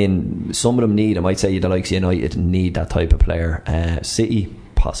 And I mean, some of them need him. I'd say the likes of United need that type of player. City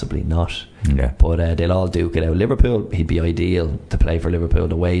possibly not, but they'll all duke it out. Liverpool, he'd be ideal to play for Liverpool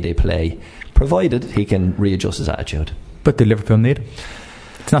the way they play, provided he can readjust his attitude. But do Liverpool need him?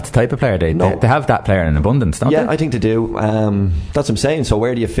 It's not the type of player they have that player in abundance, don't they? Yeah, I think they do. That's what I'm saying. So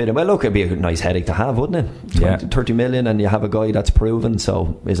where do you fit him? Well, look, it'd be a nice headache to have, wouldn't it? 30 million, and you have a guy that's proven.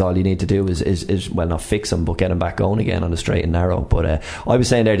 So is all you need to do is well, not fix him, but get him back going again on the straight and narrow. But I was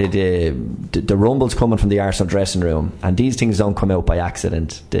saying there, the rumble's coming from the Arsenal dressing room, and these things don't come out by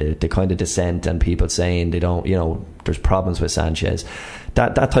accident. The kind of dissent and people saying they don't, there's problems with Sanchez.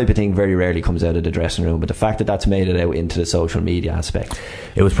 That type of thing very rarely comes out of the dressing room, but the fact that that's made it out into the social media aspect,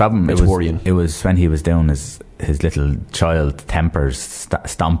 it was worrying. It was when he was doing his little child tempers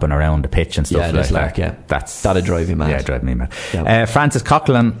stomping around the pitch and stuff like that. That'd drive you mad. Yeah, drive me mad. Yeah. Francis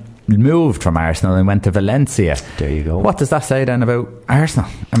Coquelin moved from Arsenal and went to Valencia. There you go. What does that say then about Arsenal?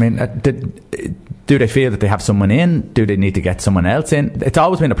 I mean, do they feel that they have someone in? Do they need to get someone else in? It's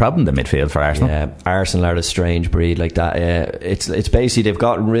always been a problem, the midfield for Arsenal. Yeah, Arsenal are a strange breed like that. It's basically they've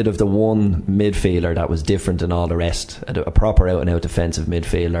gotten rid of the one midfielder that was different than all the rest, a proper out and out defensive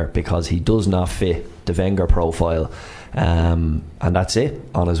midfielder, because he does not fit the Wenger profile. And that's it.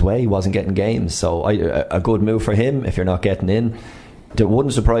 On his way, he wasn't getting games. So a good move for him if you're not getting in. It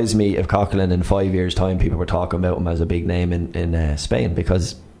wouldn't surprise me if Coquelin in 5 years' time people were talking about him as a big name in Spain,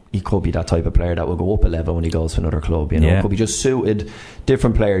 because he could be that type of player that will go up a level when he goes to another club. It could be just suited.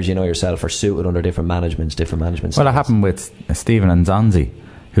 Different players, yourself, are suited under different managements. Well, it happened with Stephen Nzonzi,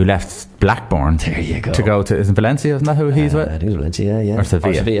 who left Blackburn to go to, isn't Valencia, isn't that who he's with? I think it was Valencia, yeah. Or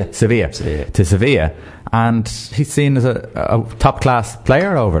Sevilla. To Sevilla. And he's seen as a top class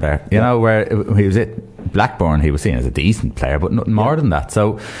player over there, where he was at Blackburn, he was seen as a decent player, but nothing more than that.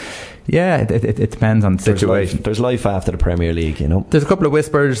 So yeah, it depends on the situation. There's life after the Premier League, There's a couple of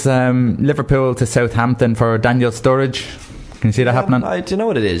whispers. Liverpool to Southampton for Daniel Sturridge. Can you see that happening? Do you know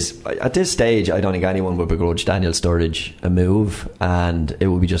what it is? At this stage, I don't think anyone would begrudge Daniel Sturridge a move, and it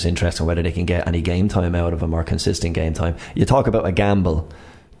would be just interesting whether they can get any game time out of him, or consistent game time. You talk about a gamble.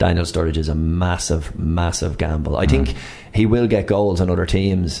 Daniel Sturridge is a massive, massive gamble. I think he will get goals on other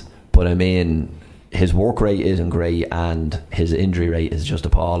teams, but I mean, his work rate isn't great and his injury rate is just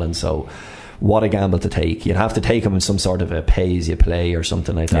appalling. So what a gamble to take. You'd have to take him in some sort of a pay-as-you-play or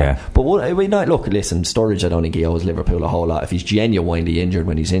something like that. Yeah. But listen, Sturridge, I don't think he owes Liverpool a whole lot. If he's genuinely injured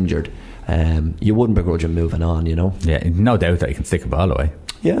when he's injured, you wouldn't begrudge him moving on, Yeah, no doubt that he can stick a ball away.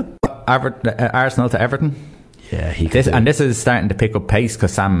 Yeah. Arsenal to Everton. Yeah, this is starting to pick up pace,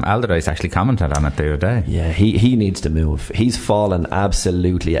 because Sam Allardyce actually commented on it the other day. Yeah, he needs to move. He's fallen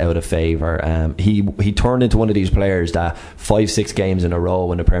absolutely out of favour. He turned into one of these players that 5-6 games in a row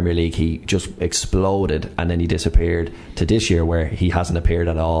in the Premier League he just exploded, and then he disappeared, to this year where he hasn't appeared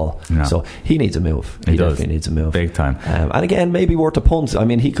at all. No. So he needs a move. He definitely needs a move, big time. And again, maybe worth a punt. I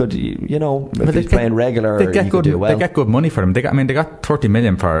mean, he could, if he's playing regular, he could do well. They get good money for him. They got 30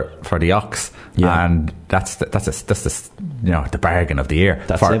 million for the Ox, and that's the bargain of the year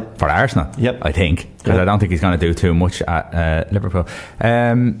for Arsenal. Yep. I think, because I don't think he's going to do too much at Liverpool.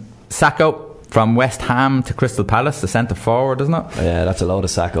 Sacco from West Ham to Crystal Palace, the centre forward, isn't it? Yeah, that's a load of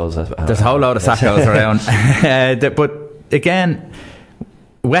Saccos. There's a whole load of Saccos around. But again,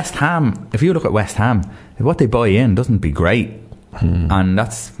 West Ham, if you look at West Ham, what they buy in doesn't be great. And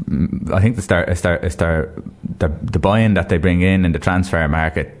that's, I think it's the buy-in that they bring in the transfer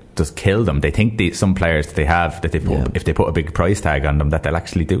market does kill them. They think some players that they have, that if they put a big price tag on them, that they'll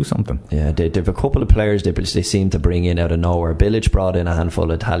actually do something. Yeah, they've a couple of players they seem to bring in out of nowhere. Bilic brought in a handful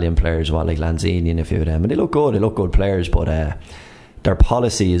of Italian players, like Lanzini and a few of them, and they look good players, but their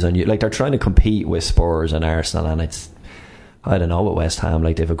policy is they're trying to compete with Spurs and Arsenal, and it's, I don't know, with West Ham,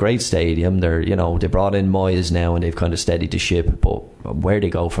 they have a great stadium. They brought in Moyes now, and they've kind of steadied the ship, but where do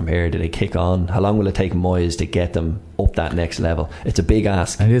they go from here? Do they kick on? How long will it take Moyes to get them up that next level? It's a big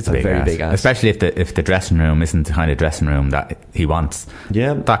ask. It is a very big ask, especially if the dressing room isn't the kind of dressing room that he wants.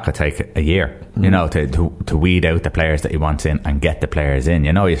 Yeah, that could take a year. To weed out the players that he wants in and get the players in.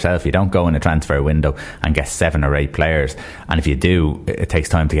 Yourself, you don't go in a transfer window and get 7 or 8 players, and if you do, it takes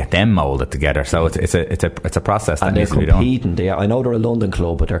time to get them moulded together. So it's a process that needs to be done. I know they're a London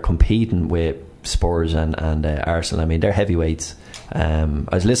club, but they're competing with Spurs and Arsenal. I mean, they're heavyweights. I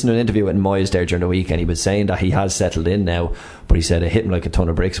was listening to an interview with Moyes there during the week, and he was saying that he has settled in now, but he said it hit him like a ton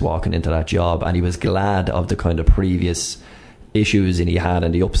of bricks walking into that job, and he was glad of the kind of previous issues he had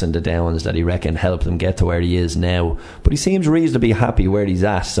and the ups and the downs that he reckoned helped him get to where he is now. But he seems reasonably happy where he's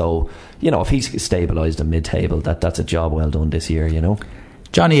at, so if he's stabilised in mid-table, that's a job well done this year.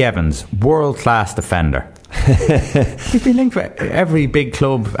 Johnny Evans, world-class defender. He's been linked with every big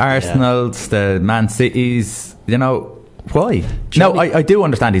club, Arsenal's, the Man Cities. Why? No, I do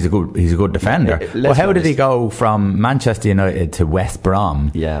understand he's a good defender. But how did he go from Manchester United to West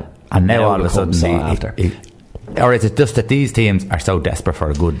Brom? Yeah, and now all of a sudden Or is it just that these teams are so desperate for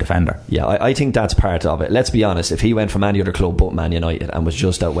a good defender? Yeah, I think that's part of it. Let's be honest, if he went from any other club but Man United and was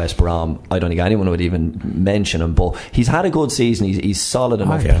just at West Brom, I don't think anyone would even mention him. But he's had a good season. He's solid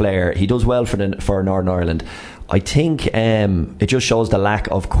enough player. He does well for Northern Ireland. I think it just shows the lack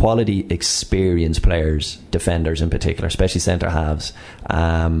of quality, experienced players, defenders in particular, especially centre halves.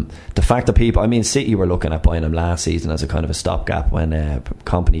 The fact that people, I mean, City were looking at buying him last season as a kind of a stopgap when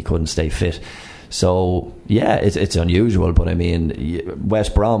Kompany couldn't stay fit. So yeah, it's unusual, but I mean,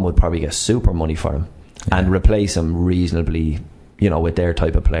 West Brom would probably get super money for him and replace him reasonably. You know, with their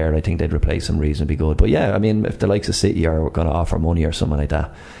type of player, I think they'd replace him reasonably good. But yeah, I mean, if the likes of City are going to offer money or something like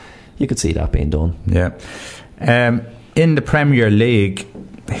that, you could see that being done. Yeah. In the Premier League,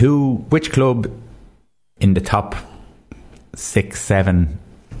 which club in the top 6-7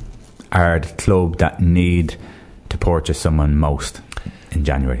 are the club that need to purchase someone most in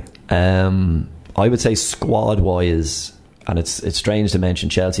January? I would say squad wise, and it's strange to mention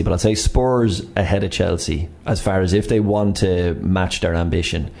Chelsea, but I'd say Spurs ahead of Chelsea as far as if they want to match their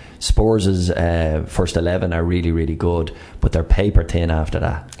ambition. Spurs' first 11 are really, really good, but they're paper thin after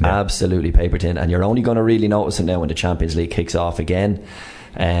that. Absolutely paper thin, and you're only going to really notice it now when the Champions League kicks off again.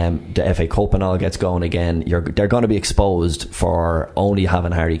 The FA Cup and all gets going again. They're going to be exposed for only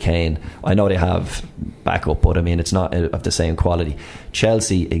having Harry Kane. I know they have backup, but I mean, it's not of the same quality.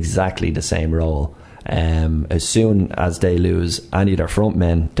 Chelsea, exactly the same role. As soon as they lose any of their front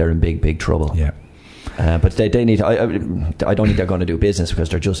men, they're in big trouble. Yeah. But they need. I don't think they're going to do business because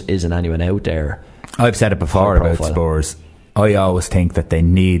there just isn't anyone out there. I've said it before about Spurs. I always think that they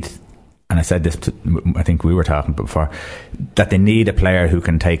need, and I said this I think we were talking before, that they need a player who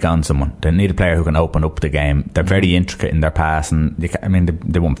can take on someone. They need a player who can open up the game. They're very intricate in their pass, and they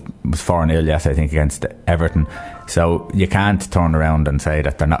won, it was 4-0 yesterday, I think, against Everton. So you can't turn around and say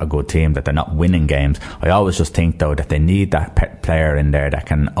that they're not a good team, that they're not winning games. I always just think though that they need that player in there that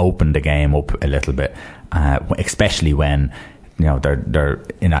can open the game up a little bit, especially when, you know, they're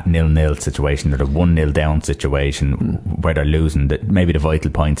in that 0-0 situation, or the 1-0 down situation where they're losing maybe the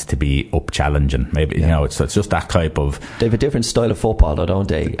vital points to be up challenging. Maybe, you know, it's just that type of. They have a different style of football though, don't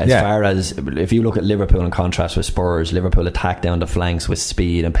they? As far as, if you look at Liverpool in contrast with Spurs, Liverpool attack down the flanks with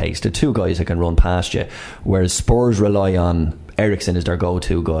speed and pace. They're two guys that can run past you, whereas Spurs rely on Eriksen is their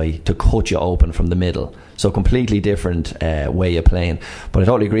go-to guy to cut you open from the middle. So completely different way of playing. But I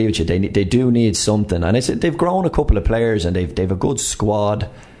totally agree with you. They do need something, and they've grown a couple of players, and they've a good squad,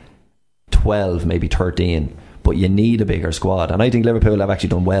 12 maybe 13. But you need a bigger squad, and I think Liverpool have actually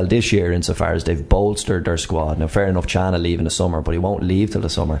done well this year insofar as they've bolstered their squad. Now, fair enough, Chan will leave in the summer, but he won't leave till the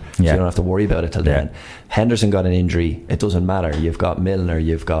summer, so you don't have to worry about it till then. Henderson got an injury, it doesn't matter. You've got Milner,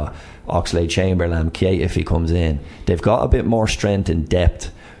 you've got Oxlade-Chamberlain, Keita if he comes in. They've got a bit more strength in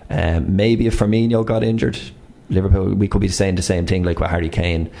depth. Maybe if Firmino got injured, Liverpool, we could be saying the same thing like with Harry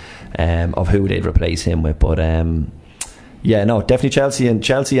Kane, of who they'd replace him with. But yeah, no, definitely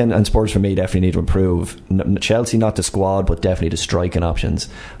Chelsea and Spurs for me definitely need to improve. Chelsea, not the squad, but definitely the striking options.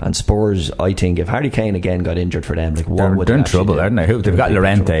 And Spurs, I think if Harry Kane again got injured for them, like they're in trouble, aren't they? They've got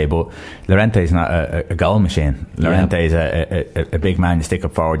Llorente, but Llorente's not a goal machine. Llorente's a big man you stick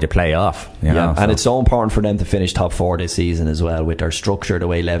up forward, you play off. You know, and it's so important for them to finish top 4 this season as well, with their structure, the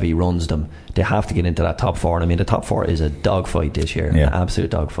way Levy runs them. They have to get into that top 4. And I mean, the top 4 is a dogfight this year, an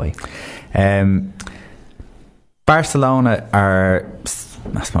absolute dogfight. Barcelona are,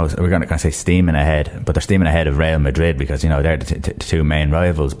 I suppose we're going to say steaming ahead, but they're steaming ahead of Real Madrid because, you know, they're the two main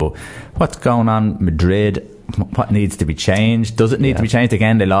rivals. But what's going on Madrid? What needs to be changed? Does it need to be changed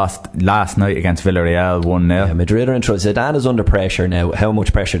again? They lost last night against Villarreal 1-0. Yeah, Madrid are in trouble. Zidane is under pressure now. How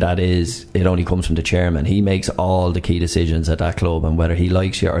much pressure that is, it only comes from the chairman. He makes all the key decisions at that club, and whether he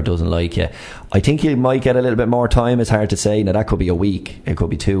likes you or doesn't like you, I think he might get a little bit more time. It's hard to say. Now that could be a week, it could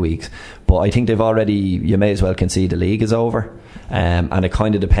be 2 weeks, but I think they've already, you may as well concede the league is over. And it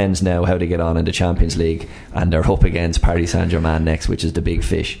kind of depends now how they get on in the Champions League, and they're up against Paris Saint-Germain next, which is the big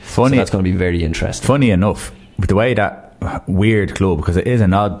fish. So that's going to be very interesting. Funny enough, with the way that weird club, because it is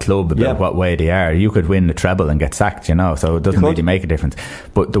an odd club about what way they are, you could win the treble and get sacked, you know, so it doesn't really make a difference.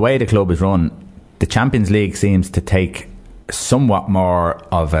 But the way the club is run, the Champions League seems to take somewhat more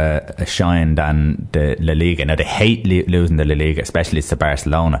of a shine than the La Liga. Now they hate losing the La Liga, especially to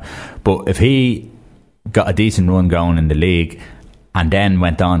Barcelona, but if he got a decent run going in the league and then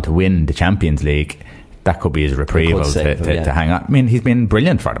went on to win the Champions League, that could be his reprieve to hang on. I mean, he's been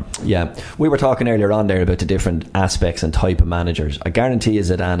brilliant for them. Yeah, we were talking earlier on there about the different aspects and type of managers. I guarantee you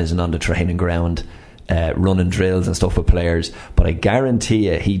Zidane isn't on the training ground running drills and stuff with players, but I guarantee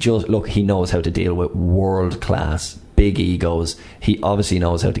you he knows how to deal with world class big egos. He obviously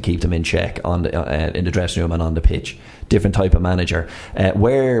knows how to keep them in check on in the dressing room and on the pitch. Different type of manager.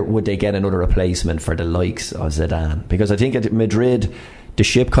 Where would they get another replacement for the likes of Zidane? Because I think at Madrid, the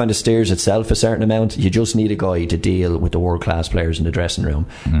ship kind of steers itself a certain amount. You just need a guy to deal with the world-class players in the dressing room.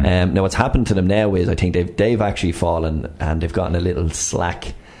 Now what's happened to them now is I think they've actually fallen and they've gotten a little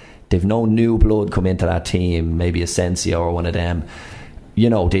slack. They've no new blood come into that team, maybe Asensio or one of them. You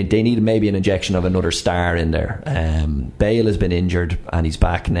know, they need maybe an injection of another star in there. Bale has been injured and he's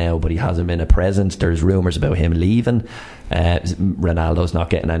back now, but he hasn't been a presence. There's rumours about him leaving. Ronaldo's not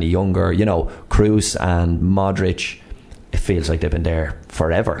getting any younger. You know, Kroos and Modric, it feels like they've been there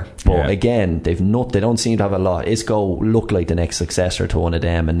forever. But again, they don't seem to have a lot. Isco looked like the next successor to one of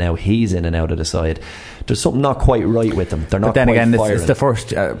them, and now he's in and out of the side. There's something not quite right with them. They're not. But then again, it's the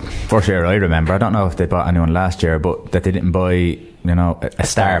first year I remember. I don't know if they bought anyone last year, but that they didn't buy, you know, a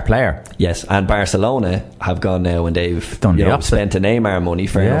star player. Yes, and Barcelona have gone now and they've done spent the Neymar money.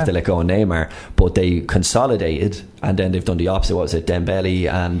 Fair enough, they let go of Neymar, but they consolidated and then they've done the opposite. What was it? Dembele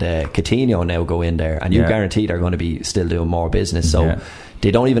and Coutinho now go in there, and you guarantee they're going to be still doing more business. So they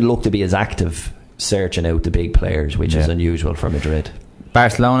don't even look to be as active searching out the big players, which is unusual for Madrid.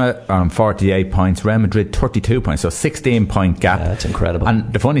 Barcelona are on 48 points, Real Madrid 32 points, so 16 point gap. That's incredible.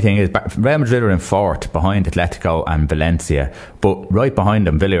 And the funny thing is, Real Madrid are in fourth behind Atletico and Valencia, but right behind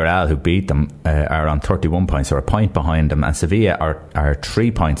them, Villarreal, who beat them, are on 31 points, so a point behind them, and Sevilla are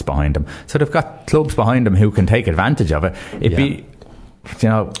 3 points behind them. So they've got clubs behind them who can take advantage of it. It'd be, you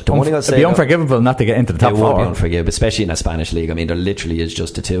know, it'd be unforgivable not to get into the top four. It would be unforgivable, especially in a Spanish league. I mean, there literally is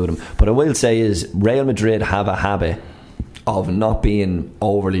just the two of them. But I will say is Real Madrid have a habit of not being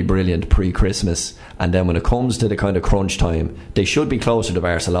overly brilliant pre-Christmas, and then when it comes to the kind of crunch time, they should be closer to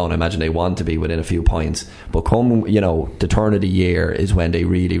Barcelona. I imagine they want to be within a few points, but come, you know, the turn of the year is when they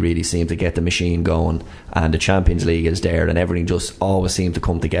really, really seem to get the machine going, and the Champions League is there, and everything just always seemed to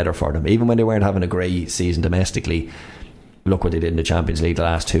come together for them. Even when they weren't having a great season domestically, look what they did in the Champions League the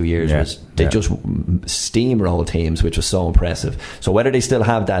last 2 years. They just steamrolled teams, which was so impressive. So whether they still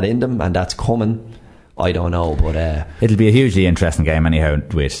have that in them, and that's coming, I don't know, but it'll be a hugely interesting game anyhow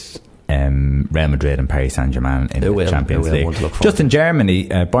with Real Madrid and Paris Saint-Germain in the Champions League. Just in Germany,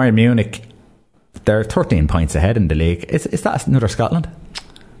 Bayern Munich, they're 13 points ahead in the league. Is that another Scotland?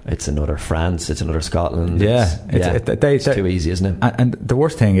 It's another France, it's another Scotland. It's too easy, isn't it? And the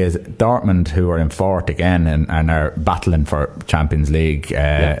worst thing is Dortmund, who are in fourth again and are battling for Champions League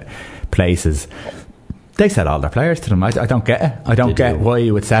places, they sell all their players to them. I don't get it. I don't get why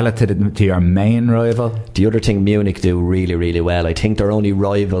you would sell it to your main rival. The other thing Munich do really, really well, I think they're only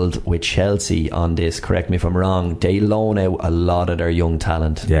rivaled with Chelsea on this, correct me if I'm wrong, they loan out a lot of their young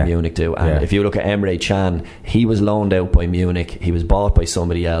talent. Munich do. And if you look at Emre Can, he was loaned out by Munich, he was bought by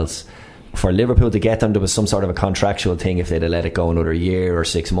somebody else. For Liverpool to get them, there was some sort of a contractual thing. If they'd have let it go another year or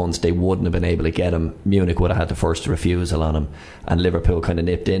 6 months, they wouldn't have been able to get him. Munich would have had the first refusal on him, and Liverpool kind of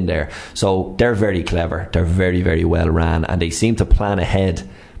nipped in there. So they're very clever, they're very, very well ran, and they seem to plan ahead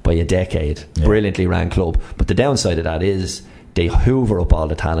by a decade. Brilliantly ran club. But the downside of that is they hoover up all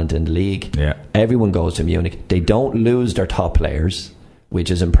the talent in the league. Everyone goes to Munich. They don't lose their top players,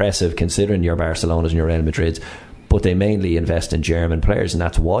 which is impressive considering your Barcelonas and your Real Madrids, but they mainly invest in German players, and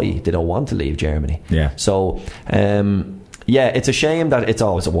that's why they don't want to leave Germany. So it's a shame that it's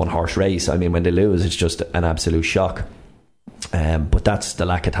always a one horse race. I mean, when they lose, it's just an absolute shock. But that's the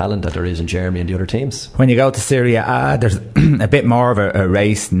lack of talent that there is in Germany and the other teams. When you go to Serie A, there's a bit more of a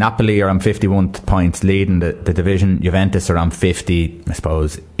race. Napoli are on 51 points leading the division. Juventus are on 50. I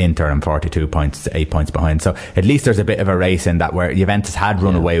suppose Inter on 42 points, 8 points behind. So at least there's a bit of a race in that, where Juventus had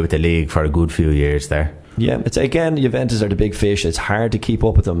run away with the league for a good few years there. It's again, Juventus are the big fish. It's hard to keep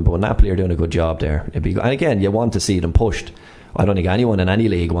up with them, but Napoli are doing a good job there. And again, you want to see them pushed. I don't think anyone in any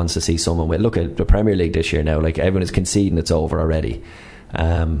league wants to see someone with. Look at the Premier League this year now. Like, everyone is conceding it's over already.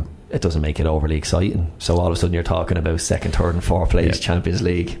 It doesn't make it overly exciting. So all of a sudden you're talking about second, third and fourth place Champions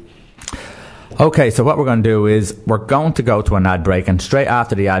League. Okay, so what we're going to do is we're going to go to an ad break, and straight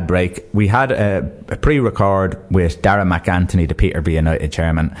after the ad break we had a pre-record with Darragh MacAnthony, the Peterborough United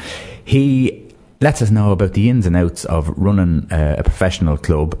chairman. He lets us know about the ins and outs of running a professional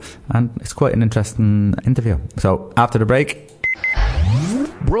club, and it's quite an interesting interview. So after the break.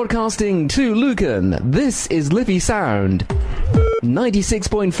 Broadcasting to Lucan, this is Liffey Sound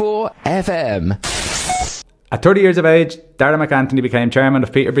 96.4 FM. At 30 years of age, Darragh MacAnthony became chairman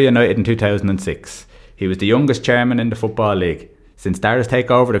of Peterborough United in 2006. He was the youngest chairman in the Football League. Since Darragh's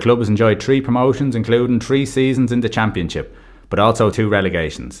takeover, the club has enjoyed 3 promotions, including 3 seasons in the Championship, but also 2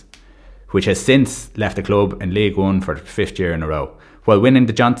 relegations, which has since left the club in League One for the 5th year in a row. While winning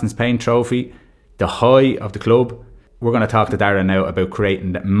the Johnson's Paint Trophy, the high of the club, we're going to talk to Darragh now about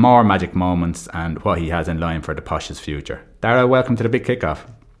creating more magic moments and what he has in line for the Posh's future. Darragh, welcome to the big kickoff.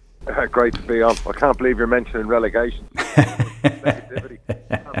 Great to be on. I can't believe you're mentioning relegation. Negativity. I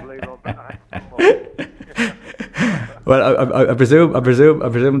can't believe I'm back. Well, I presume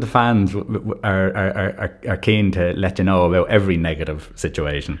the fans are keen to let you know about every negative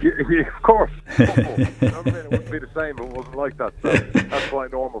situation. Yeah, of course. It wouldn't be the same if it wasn't like that. So that's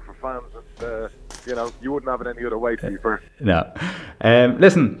quite normal for fans, and you wouldn't have it any other way, to be fair. No.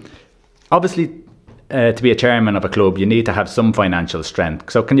 Listen, obviously, to be a chairman of a club, you need to have some financial strength.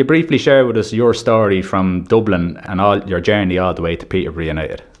 So, can you briefly share with us your story from Dublin and all your journey all the way to Peterborough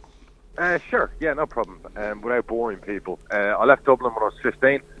United? Sure, yeah, no problem. Without boring people, I left Dublin when I was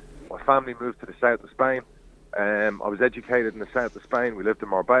 15. My family moved to the south of Spain. I was educated in the south of Spain. We lived in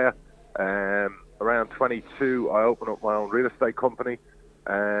Marbella. Around 22, I opened up my own real estate company.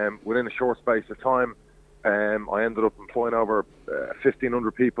 Within a short space of time, I ended up employing over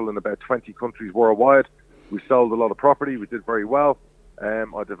 1,500 people in about 20 countries worldwide. We sold a lot of property. We did very well.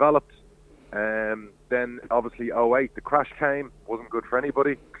 I developed. Then obviously 08, the crash came. Wasn't good for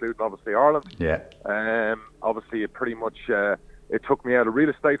anybody, including obviously Ireland. Yeah. Obviously it pretty much it took me out of real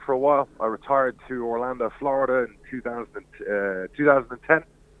estate for a while. I retired to Orlando, Florida in 2010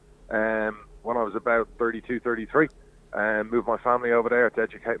 when I was about 32, 33, and moved my family over there to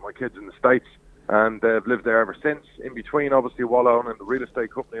educate my kids in the States, and I've lived there ever since. In between, obviously, while owning the real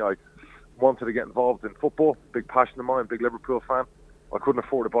estate company, I wanted to get involved in football. Big passion of mine, big Liverpool fan. I couldn't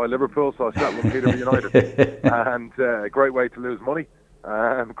afford to buy Liverpool, so I settled with Peterborough United. And a great way to lose money,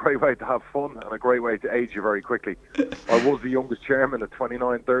 a great way to have fun, and a great way to age you very quickly. I was the youngest chairman at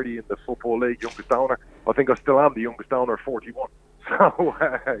 29, 30 in the Football League, youngest owner. I think I still am the youngest owner at 41. So,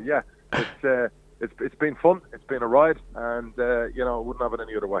 yeah, it's been fun. It's been a ride, and, I wouldn't have it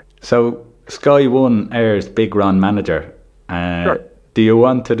any other way. So, Sky 1 airs Big Ron Manager. Sure. Do you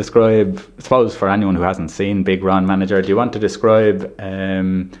want to describe, I suppose for anyone who hasn't seen Big Ron Manager, do you want to describe, I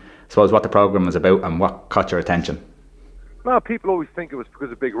suppose, what the programme was about and what caught your attention? No, people always think it was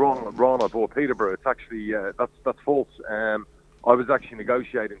because of Big Ron I bought Peterborough. It's actually, that's false. I was actually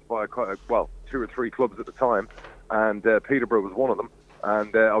negotiating to buy 2 or 3 clubs at the time, and Peterborough was one of them.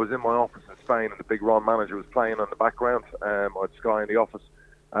 And I was in my office in Spain, and the Big Ron Manager was playing on the background. I had Sky in the office,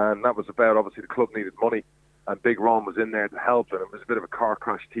 and that was about, obviously, the club needed money. And Big Ron was in there to help, and it was a bit of a car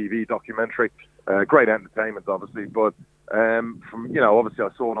crash TV documentary. Great entertainment, obviously, but obviously I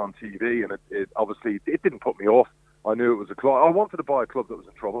saw it on TV, and it obviously didn't put me off. I knew it was a club. I wanted to buy a club that was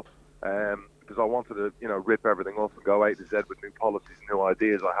in trouble, because I wanted to, rip everything off and go A to Z with new policies, new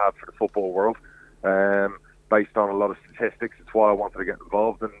ideas I had for the football world, based on a lot of statistics. It's why I wanted to get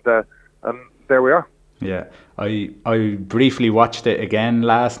involved, and there we are. Yeah, I briefly watched it again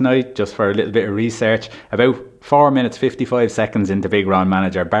last night just for a little bit of research. About 4 minutes 55 seconds into Big Ron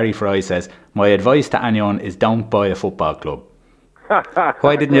Manager, Barry Fry says, "My advice to anyone is don't buy a football club."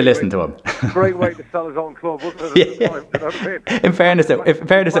 Why didn't you listen to him? Great way to sell his own club, wasn't it? At the time, you know what I mean?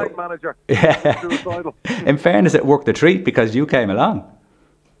 In fairness, it worked a treat because you came along.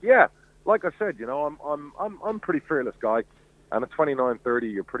 Yeah, like I said, I'm pretty fearless guy. And at 29, 30,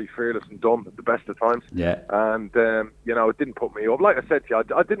 you're pretty fearless and dumb at the best of times. Yeah. And, it didn't put me off. Like I said to you,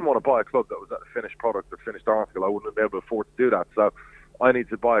 I didn't want to buy a club that was at a finished product or finished article. I wouldn't have been able to afford to do that. So I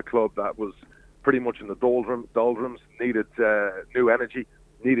needed to buy a club that was pretty much in the doldrums, needed new energy,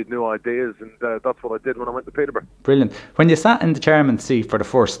 needed new ideas, and that's what I did when I went to Peterborough. Brilliant. When you sat in the chairman's seat for the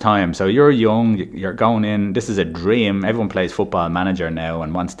first time, so you're young, you're going in, this is a dream. Everyone plays football manager now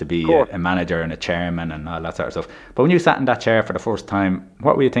and wants to be a manager and a chairman and all that sort of stuff. But when you sat in that chair for the first time,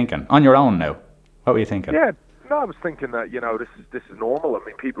 what were you thinking? On your own now, what were you thinking? Yeah, no, I was thinking that, this is normal. I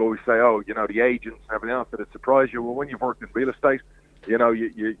mean, people always say, the agents and everything else, that it surprised you. Well, when you've worked in real estate, you're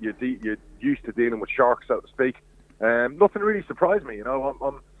used to dealing with sharks, so to speak. Nothing really surprised me.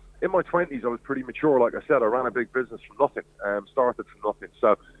 I'm in my 20s, I was pretty mature. Like I said, I ran a big business from nothing, started from nothing.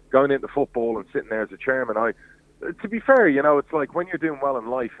 So going into football and sitting there as a chairman, to be fair, it's like when you're doing well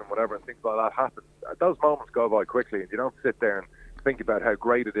in life and whatever, and things like that happen, those moments go by quickly, and you don't sit there and think about how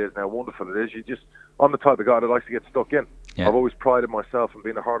great it is and how wonderful it is. I'm the type of guy that likes to get stuck in. Yeah. I've always prided myself on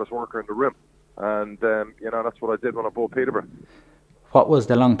being the hardest worker in the room, and that's what I did when I bought Peterborough. What was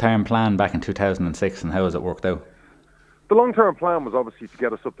the long-term plan back in 2006, and how has it worked out? The long-term plan was obviously to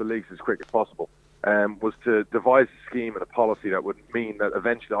get us up the leagues as quick as possible. Was to devise a scheme and a policy that would mean that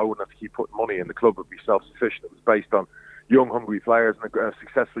eventually I wouldn't have to keep putting money in. The club would be self-sufficient. It was based on young, hungry players and a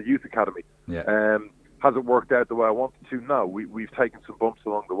successful youth academy. Yeah. Has it worked out the way I wanted to? No. We've taken some bumps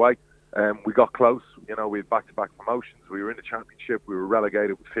along the way. We got close. You know, we had back-to-back promotions. We were in the championship. We were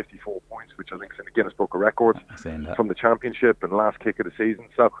relegated with 54 points, which I think is in the Guinness Book of Records from the championship and last kick of the season.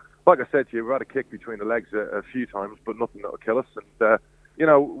 So, like I said to you, we've had a kick between the legs a few times, but nothing that will kill us. And, you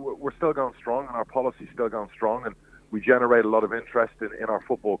know, we're still going strong, and our policy's still going strong, and we generate a lot of interest in our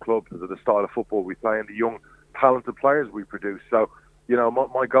football club because of the style of football we play and the young, talented players we produce. So, you know,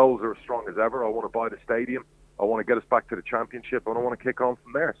 my goals are as strong as ever. I want to buy the stadium. I want to get us back to the championship, and I want to kick on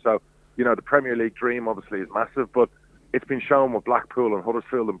from there. So, you know, the Premier League dream obviously is massive, but it's been shown with Blackpool and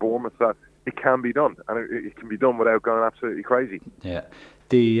Huddersfield and Bournemouth that it can be done, and it can be done without going absolutely crazy. Yeah.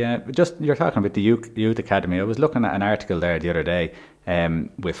 Just you're talking about the youth academy. I was looking at an article there the other day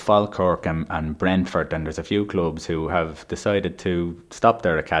with Falkirk and Brentford, and there's a few clubs who have decided to stop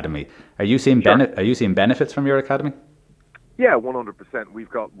their academy. Are you seeing Are you seeing benefits from your academy? Yeah, 100%. We've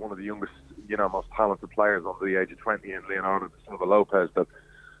got one of the youngest, you know, most talented players under the age of 20 in Leonardo da Silva Lopez that,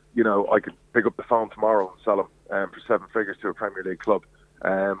 you know, I could pick up the phone tomorrow and sell him for 7 figures to a Premier League club.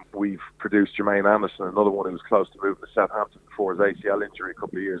 We've produced Jermaine Anderson, another one who was close to moving to Southampton before his ACL injury a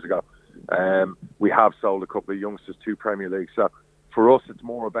couple of years ago. We have sold a couple of youngsters to Premier League. So for us, it's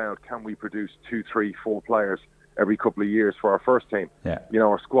more about can we produce 2, 3, 4 players every couple of years for our first team. Yeah. You know,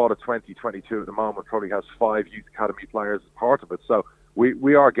 our squad of 22 at the moment probably has 5 youth academy players as part of it. So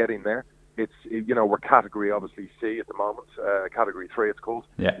we are getting there. It's, you know, we're category obviously C at the moment, category 3 it's called.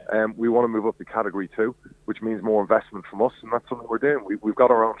 Yeah. We want to move up to category 2, which means more investment from us, and that's something we're doing. We've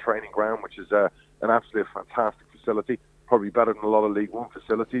got our own training ground, which is an absolutely fantastic facility, probably better than a lot of League One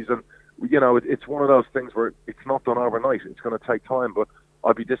facilities. And you know, it's one of those things where it's not done overnight. It's going to take time, but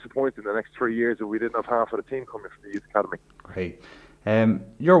I'd be disappointed in the next 3 years if we didn't have half of the team coming from the youth academy. Great.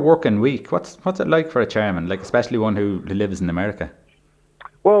 Your working week, what's it like for a chairman, like especially one who lives in America?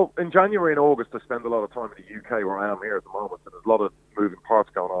 Well, in January and August, I spend a lot of time in the UK where I am here at the moment, and there's a lot of moving parts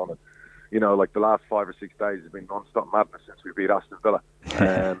going on. And, you know, like the last 5 or 6 days has been non-stop madness since we beat Aston Villa.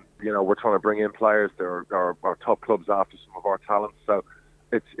 You know, we're trying to bring in players. They're our top clubs after some of our talents. So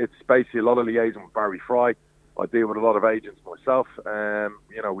it's basically a lot of liaison with Barry Fry. I deal with a lot of agents myself.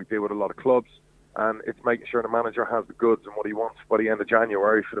 You know, we deal with a lot of clubs. And it's making sure the manager has the goods and what he wants by the end of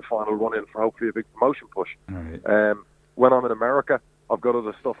January for the final run-in for hopefully a big promotion push. Right. When I'm in America, I've got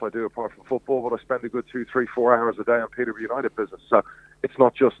other stuff I do apart from football, but I spend a good 2, 3, 4 hours a day on Peterborough United business. So it's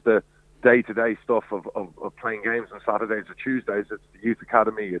not just the day-to-day stuff of playing games on Saturdays or Tuesdays. It's the youth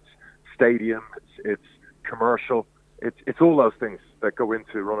academy, it's stadium, it's commercial. It's all those things that go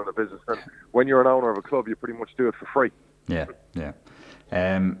into running a business. And when you're an owner of a club, you pretty much do it for free. Yeah,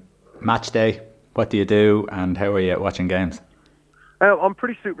 yeah. Match day, what do you do and how are you at watching games? I'm a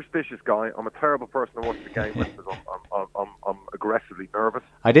pretty superstitious guy. I'm a terrible person to watch the game with because I'm aggressively nervous.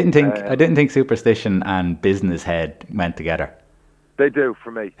 I didn't think superstition and business head went together. They do for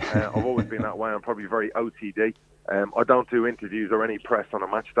me. I've always been that way. I'm probably very OTD. I don't do interviews or any press on a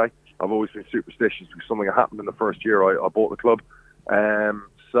match day. I've always been superstitious because something that happened in the first year I bought the club.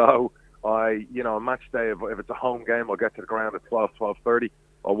 So on match day, if it's a home game, I'll get to the ground at 12:30.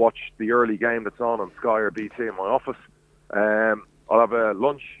 I'll watch the early game that's on Sky or BT in my office. I'll have a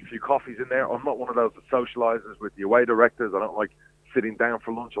lunch, a few coffees in there. I'm not one of those that socialises with the away directors. I don't like sitting down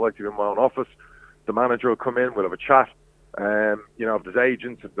for lunch. I like to be in my own office. The manager will come in, we'll have a chat. You know, if there's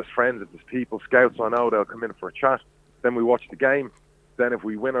agents, if there's friends, if there's people, scouts I know, they'll come in for a chat. Then we watch the game. Then if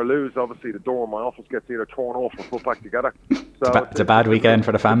we win or lose, obviously the door of my office gets either torn off or put back together. So it's a bad weekend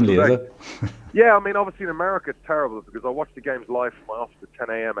for the family, is it? Yeah, I mean, obviously in America it's terrible because I watch the games live from my office at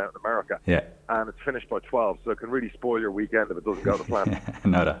 10 a.m. out in America. Yeah. And it's finished by 12, so it can really spoil your weekend if it doesn't go to plan.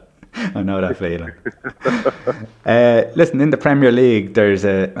 I know that feeling. Listen, in the Premier League, there's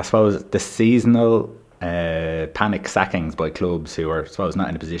I suppose, the seasonal panic sackings by clubs who are, I suppose, not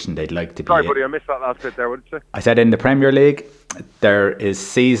in a position they'd like to be. Sorry, buddy, I missed that last bit there. What did you say? I said in the Premier League, there is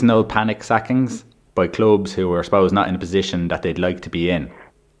seasonal panic sackings by clubs who are, I suppose, not in a position that they'd like to be in.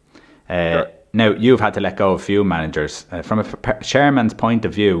 Sure. Now, you've had to let go of a few managers. From a chairman's point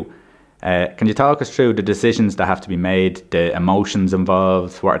of view, can you talk us through the decisions that have to be made, the emotions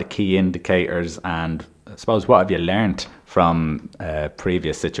involved, what are the key indicators, and I suppose what have you learnt from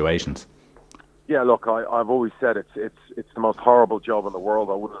previous situations? Yeah, look, I've always said it's the most horrible job in the world.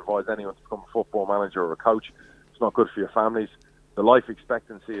 I wouldn't advise anyone to become a football manager or a coach. It's not good for your families. The life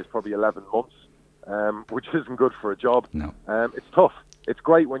expectancy is probably 11 months, which isn't good for a job. No. It's tough. It's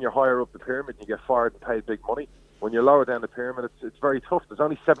great when you're higher up the pyramid and you get fired and paid big money. When you're lower down the pyramid, it's very tough. There's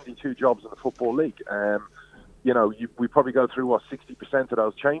only 72 jobs in the Football League. You know, we probably go through, 60% of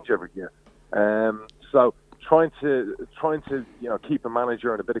those change every year. So trying to keep a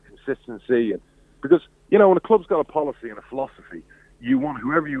manager and a bit of consistency, and because, when a club's got a policy and a philosophy, you want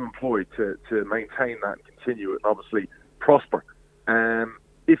whoever you employ to maintain that and continue it and obviously prosper.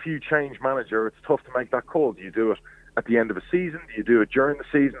 If you change manager, it's tough to make that call. Do you do it at the end of a season? Do you do it during the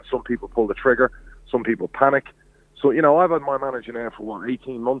season? Some people pull the trigger. Some people panic. So, I've had my manager now for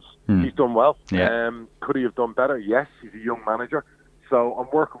 18 months. He's done well. Yeah. Could he have done better? Yes, he's a young manager. So I'm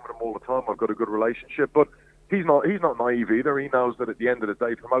working with him all the time. I've got a good relationship. But he's not naive either. He knows that at the end of the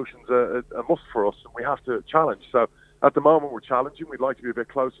day, promotion's a must for us, and we have to challenge. So at the moment, we're challenging. We'd like to be a bit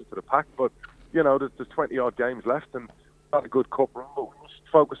closer to the pack. But, there's 20-odd games left, and not a good cup run, but we must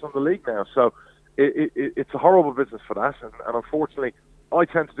focus on the league now. So it's a horrible business for that. And unfortunately, I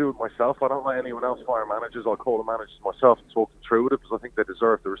tend to do it myself. I don't let anyone else fire managers. I'll call the managers myself and talk them through with it because I think they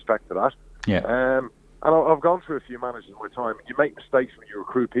deserve the respect of that. Yeah. And I've gone through a few managers in my time. You make mistakes when you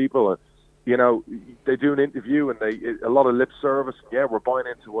recruit people. And, they do an interview and a lot of lip service. And, yeah, we're buying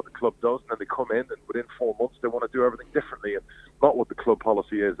into what the club does. And then they come in and within 4 months they want to do everything differently and not what the club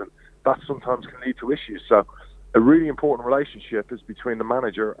policy is. And that sometimes can lead to issues. So a really important relationship is between the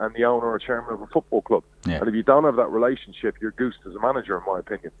manager and the owner or chairman of a football club. Yeah. And if you don't have that relationship, you're goosed as a manager, in my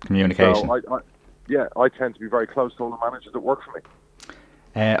opinion. Communication. So I tend to be very close to all the managers that work for me.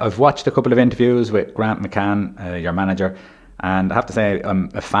 I've watched a couple of interviews with Grant McCann, your manager, and I have to say I'm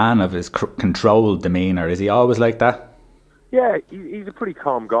a fan of his controlled demeanour. Is he always like that? Yeah, he's a pretty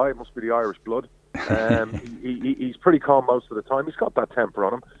calm guy. It must be the Irish blood. He's pretty calm most of the time. He's got that temper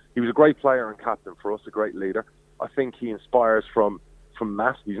on him. He was a great player and captain for us, a great leader. I think he inspires from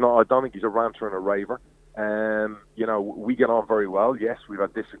that. I don't think he's a ranter and a raver. We get on very well. Yes, we've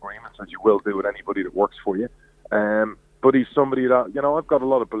had disagreements, as you will do with anybody that works for you. But he's somebody that, I've got a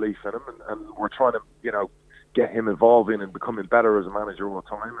lot of belief in him, and we're trying to, get him evolving and becoming better as a manager all the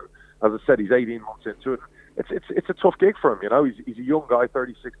time. And as I said, he's 18 months into it. It's a tough gig for him, He's a young guy,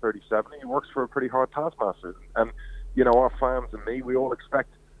 36, 37. He works for a pretty hard taskmaster. And, our fans and me, we all expect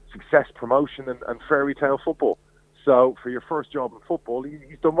success, promotion and fairy tale football. So for your first job in football,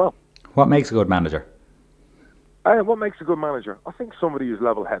 he's done well. What makes a good manager? What makes a good manager? I think somebody who's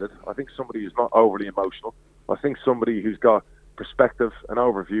level-headed. I think somebody who's not overly emotional. I think somebody who's got perspective and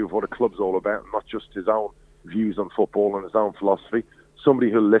overview of what a club's all about, and not just his own views on football and his own philosophy. Somebody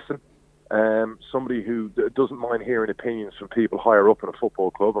who'll listen. Somebody who doesn't mind hearing opinions from people higher up in a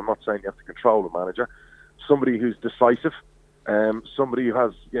football club. I'm not saying you have to control the manager. Somebody who's decisive. Somebody who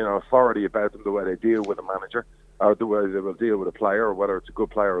has authority about them, the way they deal with a manager, or the way they will deal with a player, or whether it's a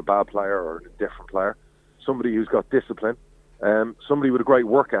good player or a bad player or a different player. Somebody who's got discipline. Somebody with a great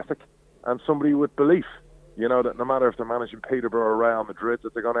work ethic, and somebody with belief. That no matter if they're managing Peterborough or Real Madrid,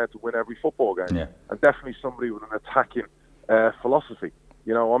 that they're going to have to win every football game. Yeah. And definitely somebody with an attacking philosophy.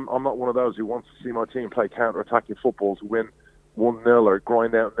 I'm not one of those who wants to see my team play counter-attacking football to win 1-0 or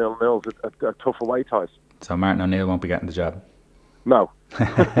grind out 0-0s at tough away ties. So Martin O'Neill won't be getting the job? No.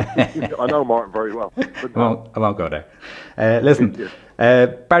 I know Martin very well. But no. I won't go there. Listen,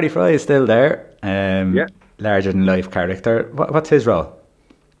 Barry Fry is still there. Larger-than-life character. What's his role?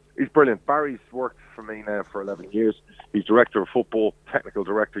 He's brilliant. Barry's worked for me now for 11 years. He's director of football, technical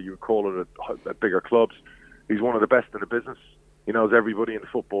director, you would call it, at bigger clubs. He's one of the best in the business. He knows everybody in the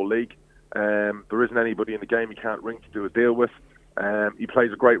Football League. There isn't anybody in the game he can't ring to do a deal with. He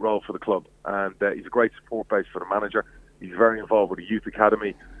plays a great role for the club, and he's a great support base for the manager. He's very involved with the youth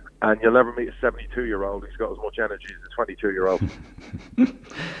academy, and you'll never meet a 72-year-old who's got as much energy as a 22-year-old.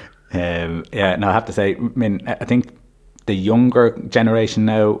 I have to say, I think the younger generation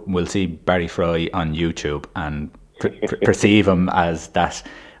now will see Barry Fry on YouTube and perceive him as that.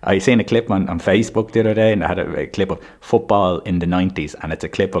 I seen a clip on Facebook the other day, and I had a clip of football in the 90s, and it's a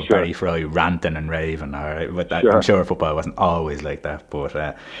clip of Barry Fry ranting and raving. All right, but I'm sure football wasn't always like that,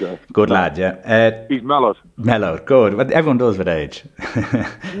 but good lad, yeah. He's mellowed. Mellowed, good. But everyone does with age.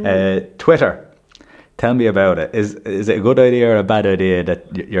 Twitter, tell me about it. Is it a good idea or a bad idea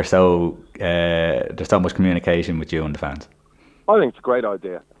that you're so there's so much communication with you and the fans? I think it's a great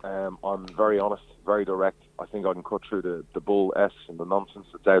idea. I'm very honest, very direct. I think I can cut through the bull S and the nonsense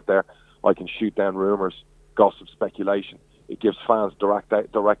that's out there. I can shoot down rumours, gossip, speculation. It gives fans direct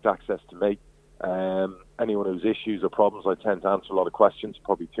access to me. Anyone who's issues or problems, I tend to answer a lot of questions,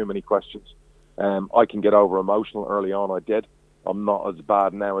 probably too many questions. I can get over emotional early on. I did. I'm not as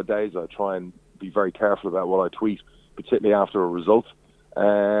bad nowadays. I try and be very careful about what I tweet, particularly after a result.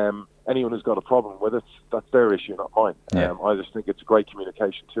 Anyone who's got a problem with it, that's their issue, not mine. Yeah. I just think it's a great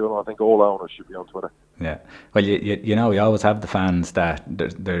communication tool, and I think all owners should be on Twitter. Yeah. Well, you know, we always have the fans that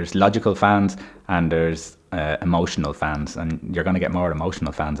there's logical fans and there's emotional fans, and you're going to get more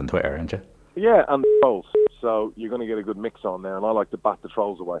emotional fans on Twitter, aren't you? Yeah, and the trolls. So you're going to get a good mix on there, and I like to bat the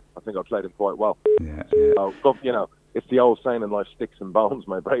trolls away. I think I played them quite well. Yeah. So, but, it's the old saying in life: sticks and bones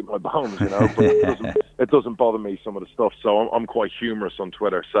may break my bones, you know. But it doesn't bother me, some of the stuff. So I'm quite humorous on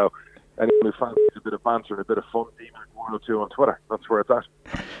Twitter. So anyone who fancies a bit of banter and a bit of fun, even one or two on Twitter, that's where it's at.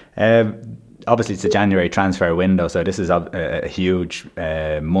 Obviously, it's a January transfer window, so this is a huge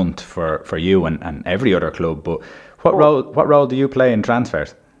month for you and every other club. But what role do you play in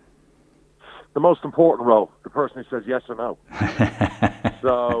transfers? The most important role, the person who says yes or no.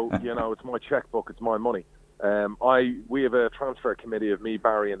 So, you know, it's my checkbook, it's my money. We have a transfer committee of me,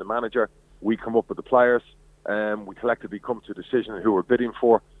 Barry, and the manager. We come up with the players. We collectively come to a decision who we're bidding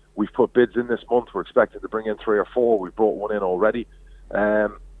for. We've put bids in this month. We're expected to bring in 3 or 4. We've brought one in already.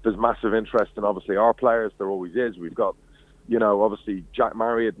 There's massive interest in, obviously, our players. There always is. We've got, you know, obviously Jack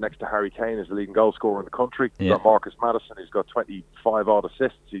Marriott next to Harry Kane is the leading goal scorer in the country. We've got Marcus Maddison, who's got 25 odd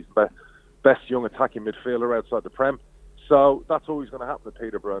assists. He's the best young attacking midfielder outside the Prem. So that's always going to happen at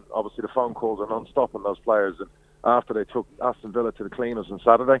Peterborough. And obviously the phone calls are non-stop on those players. And after they took Aston Villa to the cleaners on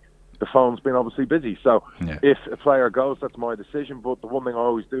Saturday, the phone's been obviously busy. So if a player goes, that's my decision. But the one thing I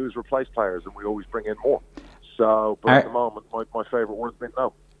always do is replace players, and we always bring in more. So, but at the moment, my favourite word's been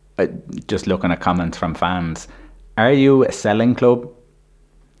no. Just looking at comments from fans, are you a selling club?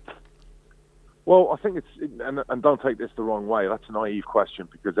 Well, I think it's, and don't take this the wrong way, that's a naive question,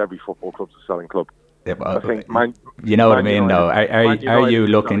 because every football club's a selling club. Yeah, well, I think you know what I mean, though. Are you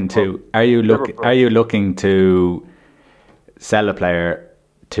looking to sell a player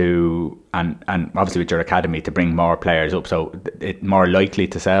to and obviously with your academy to bring more players up, so it's more likely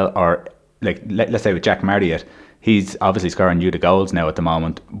to sell? Or like let's say with Jack Marriott, he's obviously scoring you the goals now at the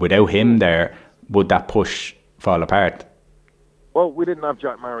moment. Without him there, would that push fall apart? Well, we didn't have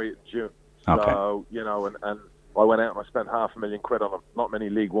Jack Marriott in June. Okay. So, you know, and I went out and I spent £500,000 on him. Not many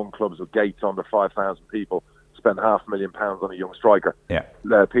League One clubs with gates under 5,000 people spend £500,000 on a young striker. Yeah.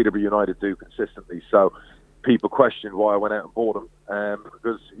 Peterborough United do consistently. So people questioned why I went out and bought him,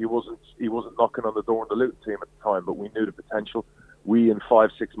 because he wasn't knocking on the door in the Luton team at the time, but we knew the potential. We, in 5-6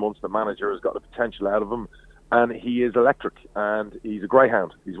 months, the manager has got the potential out of him, and he is electric, and he's a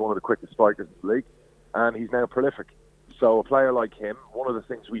greyhound. He's one of the quickest strikers in the league, and he's now prolific. So a player like him, one of the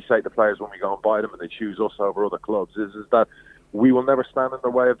things we say to players when we go and buy them and they choose us over other clubs is that we will never stand in the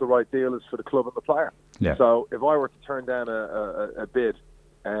way of the right deal is for the club and the player. Yeah. So if I were to turn down a bid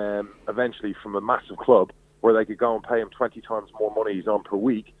eventually from a massive club where they could go and pay him 20 times more money he's on per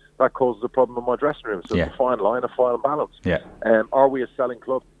week, that causes a problem in my dressing room. So it's a fine line, a fine balance. Yeah. Are we a selling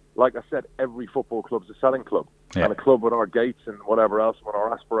club? Like I said, every football club's a selling club. Yeah. And a club with our gates and whatever else, with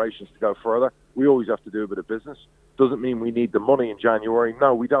our aspirations to go further, we always have to do a bit of business. Doesn't mean we need the money in January.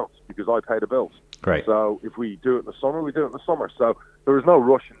 No, we don't, because I pay the bills. Great. So if we do it in the summer, we do it in the summer. So there is no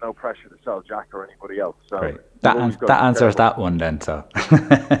rush and no pressure to sell Jack or anybody else. So great. That answers that one then. So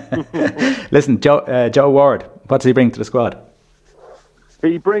listen, Joe Ward, what does he bring to the squad?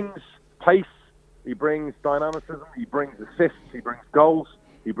 He brings pace. He brings dynamicism. He brings assists. He brings goals.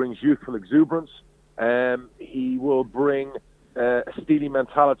 He brings youthful exuberance. He will bring a steely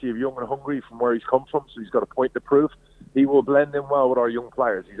mentality of young and hungry from where he's come from, so he's got a point to prove. He will blend in well with our young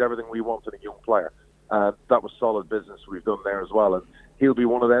players. He's everything we want in a young player. And that was solid business we've done there as well. And he'll be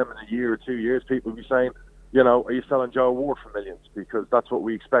one of them in a year or 2 years. People will be saying, you know, are you selling Joe Ward for millions? Because that's what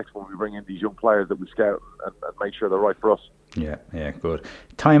we expect when we bring in these young players that we scout and make sure they're right for us. Yeah, good.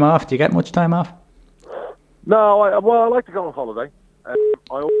 Time off? Do you get much time off? No, I like to go on holiday. I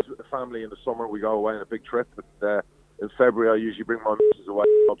always with the family in the summer. We go away on a big trip. But, in February, I usually bring my missus away.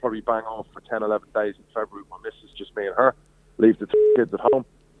 I'll probably bang off for 10, 11 days in February with my missus, just me and her. Leave the 2 kids at home.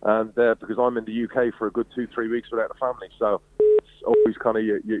 And because I'm in the UK for a good 2-3 weeks without a family. So it's always kind of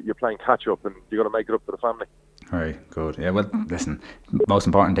you're playing catch-up and you got to make it up to the family. Very good. Yeah, well, listen, most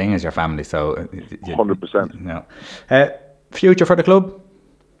important thing is your family. So 100%. No. Future for the club?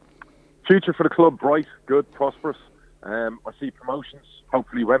 Future for the club, bright, good, prosperous. I see promotions,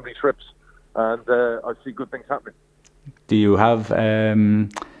 hopefully Wembley trips, and I see good things happening. Do you have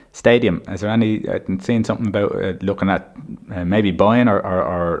stadium? Is there any? I've seen something about looking at maybe buying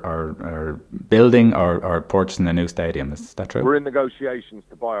or building or purchasing a new stadium. Is that true? We're in negotiations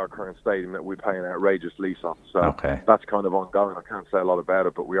to buy our current stadium that we pay an outrageous lease on. So that's kind of ongoing. I can't say a lot about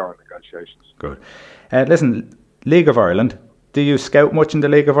it, but we are in negotiations. Good. Listen, League of Ireland. Do you scout much in the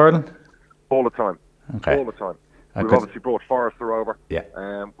League of Ireland? All the time. Okay. All the time. We've obviously brought Forrester over.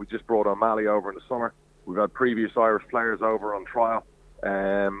 Yeah. We just brought O'Malley over in the summer. We've had previous Irish players over on trial.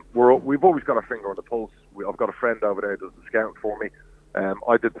 We've always got our finger on the pulse. I've got a friend over there who does the scouting for me.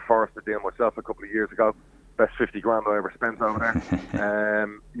 I did the Forrester deal myself a couple of years ago. Best 50 grand I ever spent over there.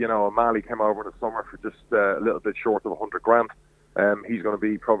 You know, O'Malley came over in the summer for just a little bit short of 100 grand. He's going to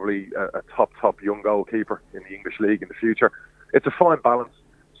be probably a top young goalkeeper in the English league in the future. It's a fine balance.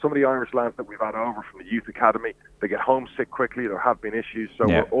 Some of the Irish lads that we've had over from the youth academy, they get homesick quickly. There have been issues, so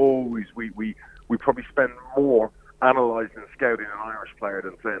we're always we probably spend more analysing and scouting an Irish player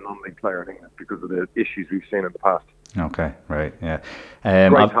than say a non-league player in England because of the issues we've seen in the past. Okay, right, yeah.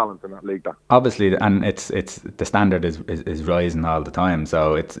 Great talent in that league, though. Obviously, and it's the standard is rising all the time,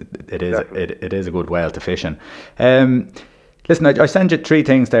 so it is a good whale to fish in. Listen, I sent you 3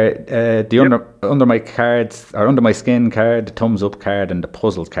 things there. Under my cards, or under my skin card, the thumbs up card, and the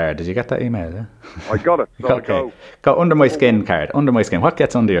puzzles card. Did you get that email? Yeah? I got it. So okay. Go under my skin card. Under my skin. What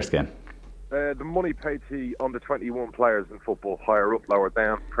gets under your skin? The money paid to under 21 players in football, higher up, lower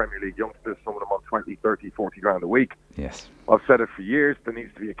down, Premier League youngsters, some of them on 20, 30, 40 grand a week. Yes. I've said it for years, there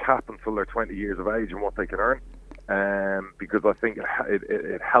needs to be a cap until they're 20 years of age and what they can earn, because I think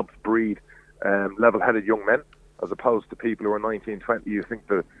it helps breed level-headed young men, as opposed to people who are 19, 20, you think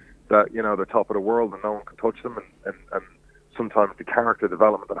that they're top of the world and no one can touch them, and sometimes the character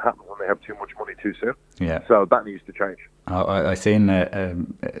development that happens when they have too much money too soon. Yeah. So that needs to change. I seen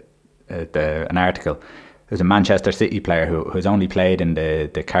an article. There's a Manchester City player who's only played in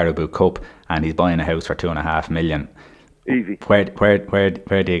the Carabao Cup, and he's buying a house for $2.5 million. Easy. Where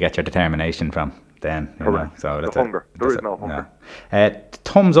do you get your determination from then? Correct. So that's hunger. There is no hunger.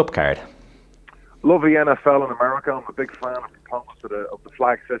 Thumbs up card. Love the NFL in America. I'm a big fan of the promise of the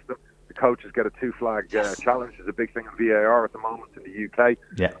flag system. The coaches get a 2-flag challenge. There's a big thing in VAR at the moment in the UK.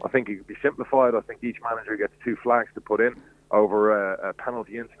 Yeah. I think it could be simplified. I think each manager gets 2 flags to put in over a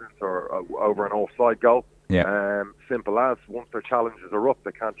penalty incident or over an offside goal. Yeah. Simple as. Once their challenges are up,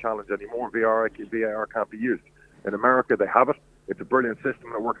 they can't challenge anymore. VAR can't be used. In America, they have it. It's a brilliant system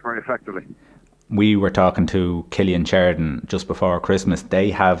and it works very effectively. We were talking to Killian Sheridan just before Christmas. They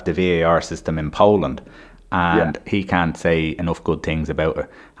have the VAR system in Poland, and he can't say enough good things about it.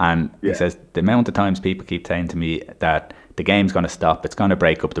 And he says the amount of times people keep saying to me that the game's going to stop, it's going to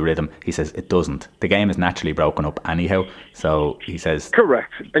break up the rhythm. He says it doesn't. The game is naturally broken up anyhow. So he says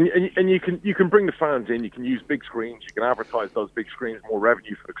correct. And you can bring the fans in. You can use big screens. You can advertise those big screens, more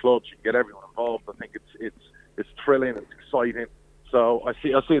revenue for the clubs. You can get everyone involved. I think it's thrilling. It's exciting. So I see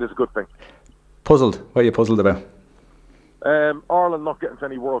it as a good thing. Puzzled? What are you puzzled about? Ireland not getting to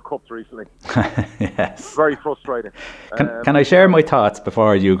any World Cups recently. Yes. Very frustrating. Can I share my thoughts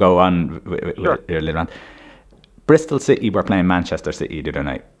before you go on with your little rant? Bristol City were playing Manchester City the other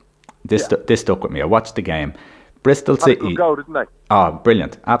night. This stuck with me. I watched the game. Bristol City. Had a good go, didn't they? Oh,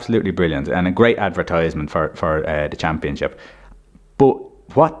 brilliant. Absolutely brilliant. And a great advertisement for the championship. But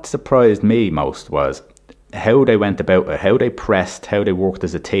what surprised me most was how they went about it, how they pressed, how they worked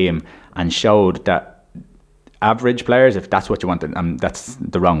as a team, and showed that average players, if that's what you want, that's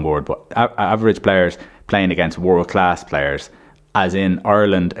the wrong word, but average players playing against world-class players, as in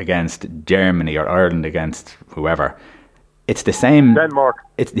Ireland against Germany or Ireland against whoever, it's the same. Denmark.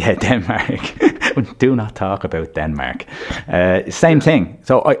 Denmark. Do not talk about Denmark. Same thing.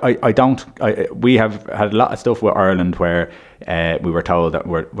 So we have had a lot of stuff with Ireland where we were told that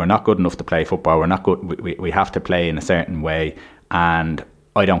we're not good enough to play football. We're not good. We have to play in a certain way, and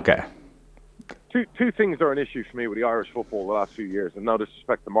I don't get it. Two things are an issue for me with the Irish football the last few years, and no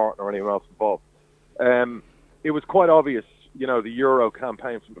disrespect to Martin or anyone else involved. It was quite obvious, the Euro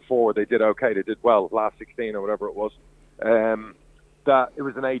campaign from before, they did okay, they did well, last 16 or whatever it was, that it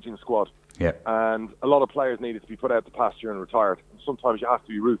was an ageing squad. Yeah. And a lot of players needed to be put out to pasture and retired. And sometimes you have to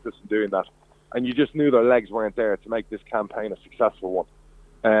be ruthless in doing that. And you just knew their legs weren't there to make this campaign a successful one.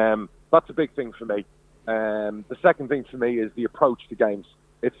 That's a big thing for me. The second thing for me is the approach to games.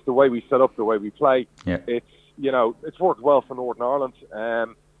 It's the way we set up, the way we play. Yeah. It's worked well for Northern Ireland.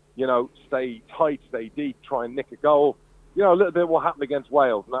 Stay tight, stay deep, try and nick a goal. A little bit what happened against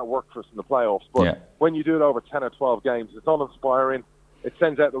Wales, and that worked for us in the playoffs. But when you do it over 10 or 12 games, it's uninspiring. It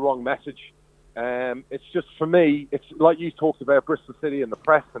sends out the wrong message. It's just, for me, it's like you talked about Bristol City and the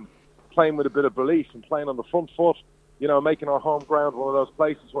press and playing with a bit of belief and playing on the front foot, making our home ground one of those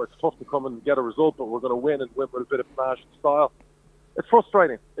places where it's tough to come and get a result, but we're going to win with a bit of panache and style. It's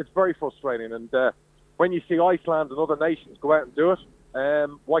frustrating. It's very frustrating. And when you see Iceland and other nations go out and do it,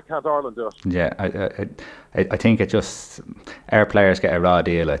 why can't Ireland do it? Yeah, I think it just, our players get a raw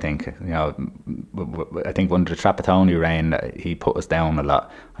deal. I think I think under the Trapattoni reign, he put us down a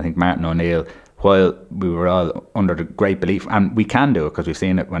lot. I think Martin O'Neill, while we were all under the great belief, and we can do it because we've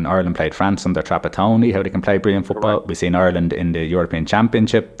seen it when Ireland played France under Trapattoni, how they can play brilliant football. Correct. We've seen Ireland in the European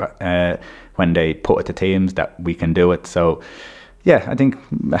Championship when they put it to teams that we can do it. So yeah, I think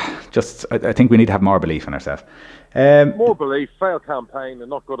we need to have more belief in ourselves. More belief, failed campaign, and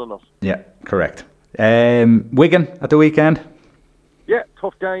not good enough. Yeah, correct. Wigan at the weekend. Yeah,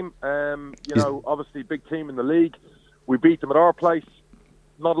 tough game. Obviously big team in the league. We beat them at our place.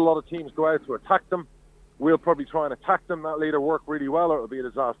 Not a lot of teams go out to attack them. We'll probably try and attack them. That'll either work really well or it'll be a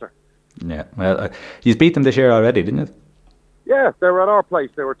disaster. Yeah, well, you beat them this year already, didn't you? Yeah, they were at our place.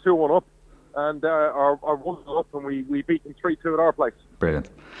 They were 2-1 up, and are 1-0 up, and we beat them 3-2 at our place. Brilliant.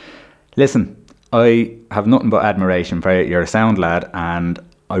 Listen, I have nothing but admiration for you. You're a sound lad, and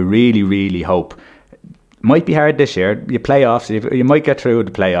I really, really hope. Might be hard this year. You playoffs, you might get through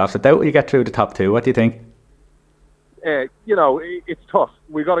the playoffs. I doubt you get through the top two. What do you think? It's tough.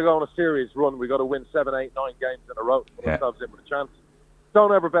 We've got to go on a serious run. We've got to win 7, 8, 9 games in a row to put ourselves in with a chance.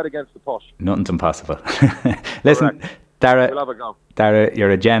 Don't ever bet against the posh. Nothing's impossible. Listen, Darragh, we'll have a go. Darragh, you're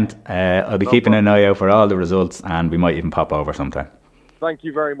a gent. I'll be keeping an eye out for all the results, and we might even pop over sometime. Thank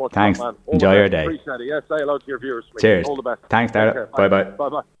you very much. Thanks. Man. Enjoy your day. Appreciate it. Yeah, say hello to your viewers. Cheers. All the best. Thanks, Darragh. Bye-bye.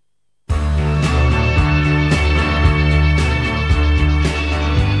 Bye-bye.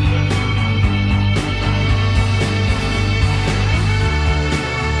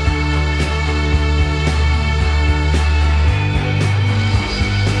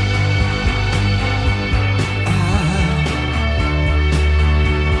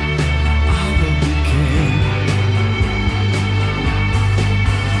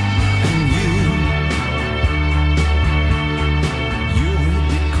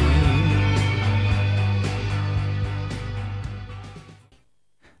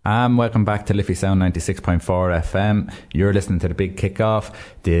 Welcome back to Liffey Sound 96.4 FM. You're listening to The Big Kickoff.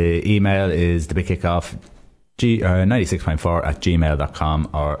 The email is thebigkickoff 96.4 at gmail.com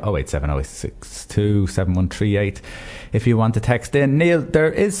or 08706271138 if you want to text in. Neil,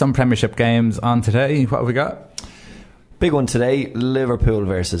 there is some Premiership games on today. What have we got? Big one today, Liverpool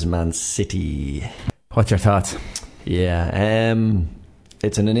versus Man City. What's your thoughts? Yeah,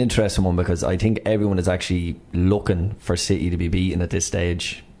 it's an interesting one because I think everyone is actually looking for City to be beaten at this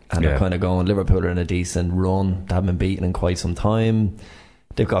stage, and they're kind of going, Liverpool are in a decent run. They haven't been beaten in quite some time.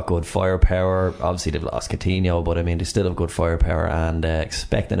 They've got good firepower. Obviously they've lost Coutinho, but I mean they still have good firepower, and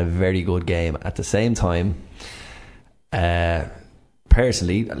expecting a very good game. At the same time,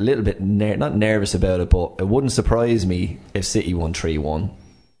 personally a little bit not nervous about it, but it wouldn't surprise me if City won 3-1,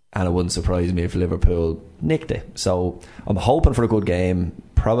 and it wouldn't surprise me if Liverpool nicked it. So I'm hoping for a good game,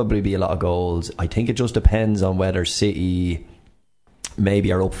 probably be a lot of goals. I think it just depends on whether City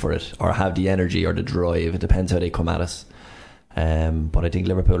maybe are up for it or have the energy or the drive. It depends how they come at us. But I think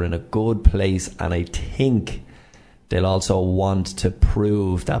Liverpool are in a good place, and I think they'll also want to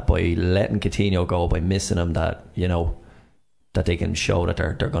prove that by letting Coutinho go, by missing him, that that they can show that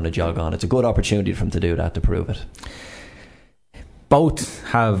they're going to jog on. It's a good opportunity for them to do that, to prove it. Both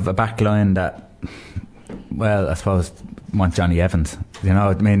have a back line that, well, I suppose want Johnny Evans.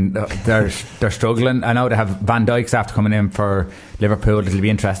 I mean, they're struggling. I know they have Van Dijk's after coming in for Liverpool. It'll be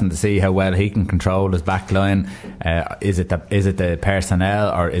interesting to see how well he can control his back line. Is it the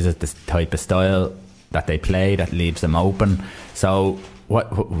personnel, or is it the type of style that they play that leaves them open? So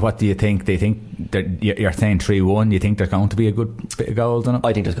what do you think? Do you think you're saying 3-1? You think there's going to be a good bit of goals in it?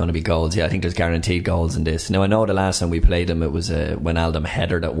 I think there's going to be goals. Yeah, I think there's guaranteed goals in this. Now I know the last time we played them, it was when Aldam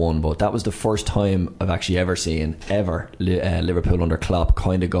headered at one, but that was the first time I've actually ever seen Liverpool under Klopp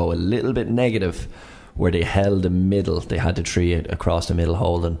kind of go a little bit negative, where they held the middle. They had to tree it across the middle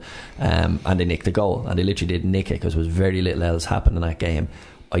holding, and they nicked the goal, and they literally did nick it because there was very little else happened in that game.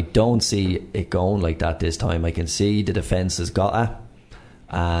 I don't see it going like that this time. I can see the defence has got it,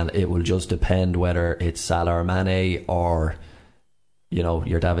 and it will just depend whether it's Salah or Mane, or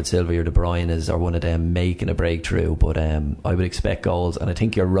your David Silva, your De Bruyne or one of them making a breakthrough. But I would expect goals, and I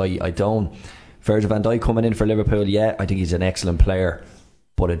think you're right. Virgil van Dijk coming in for Liverpool, I think he's an excellent player,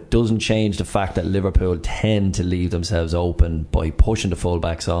 but it doesn't change the fact that Liverpool tend to leave themselves open by pushing the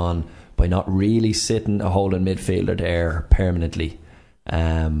fullbacks on, by not really sitting a holding midfielder there permanently.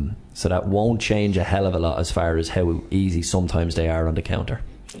 So that won't change a hell of a lot as far as how easy sometimes they are on the counter.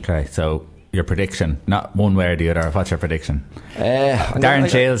 Okay, so your prediction, not one way or the other. What's your prediction? Darren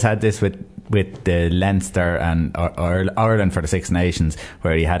Shields had this with the Leinster and Ireland for the Six Nations,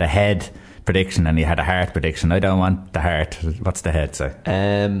 where he had a head prediction and he had a heart prediction. I don't want the heart. What's the head say?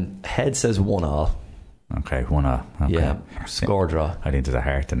 Head says 1-1. Okay, 1-1. Okay. Yeah, score draw. I think there's a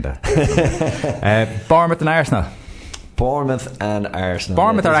heart in that. Bournemouth and Arsenal.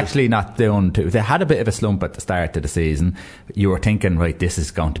 Bournemouth are actually not doing too. They had a bit of a slump at the start of the season. You were thinking, right, this is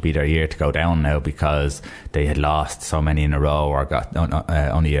going to be their year to go down now, because they had lost so many in a row or got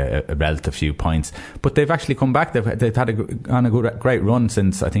only a relative few points. But they've actually come back. They've had a great run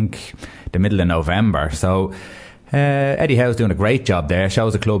since, I think, the middle of November. So Eddie Howe's doing a great job there.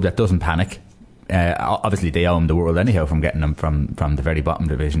 Shows a club that doesn't panic. Obviously they own the world anyhow from getting them from the very bottom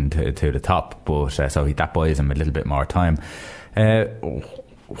division to the top, but so that buys him a little bit more time.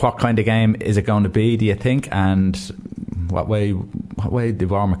 What kind of game is it going to be, do you think, and what way did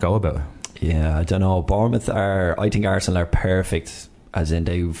Bournemouth go about it? Yeah, I don't know. I think Arsenal are perfect, as in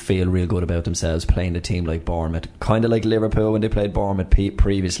they feel real good about themselves playing a team like Bournemouth. Kind of like Liverpool when they played Bournemouth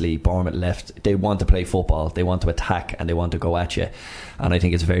previously. Bournemouth left. They want to play football. They want to attack and they want to go at you. And I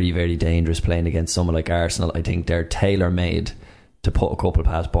think it's very, very dangerous playing against someone like Arsenal. I think they're tailor-made to put a couple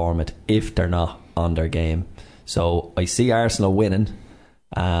past Bournemouth if they're not on their game. So I see Arsenal winning.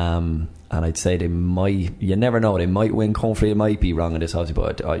 And I'd say they might, you never know, they might win comfortably. It might be wrong in this, obviously,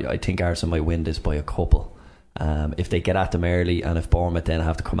 but I think Arsenal might win this by a couple. If they get at them early, and if Bournemouth then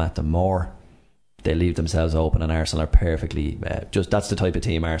have to come at them more, they leave themselves open, and Arsenal are perfectly that's the type of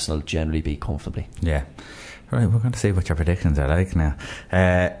team Arsenal generally beat comfortably. Yeah. Right, we're going to see what your predictions are like now.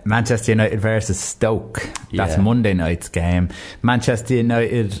 Manchester United versus Stoke. That's Monday night's game. Manchester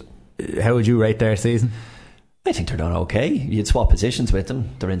United, how would you rate their season? I think they're done okay. You'd swap positions with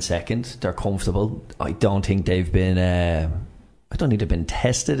them. They're in second. They're comfortable. I don't think they've been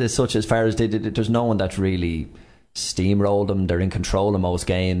tested as such, as far as there's no one that's really steamrolled them. They're in control of most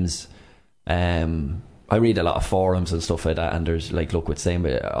games. I read a lot of forums and stuff like that, and there's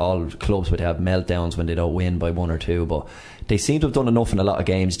all clubs would have meltdowns when they don't win by 1 or 2, but they seem to have done enough in a lot of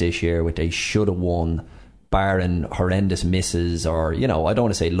games this year where they should have won, barring horrendous misses, or I don't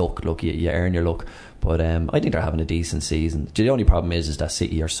want to say luck, you earn your luck, but I think they're having a decent season. The only problem is that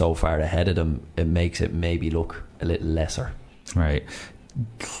City are so far ahead of them, it makes it maybe look a little lesser. Right.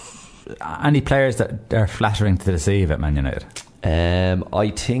 Any players that are flattering to deceive at Man United?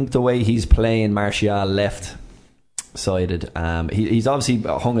 I think the way he's playing, Martial left sided, he's obviously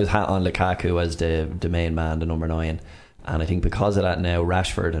hung his hat on Lukaku as the main man, the number 9, and I think because of that now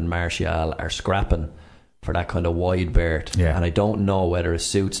Rashford and Martial are scrapping for that kind of wide berth, and I don't know whether it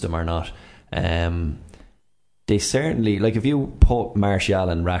suits them or not. They certainly, like, if you put Martial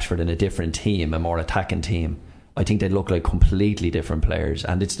and Rashford in a different team, a more attacking team, I think they'd look like completely different players.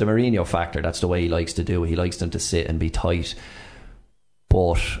 And it's the Mourinho factor. That's the way he likes to do it. He likes them to sit and be tight.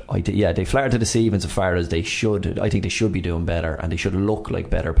 But they flatter to deceive insofar as they should. I think they should be doing better, and they should look like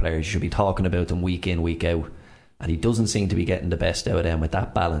better players. You should be talking about them week in, week out. And he doesn't seem to be getting the best out of them with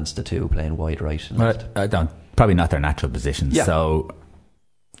that balance, the two playing wide right and left. Probably not their natural positions. Yeah. So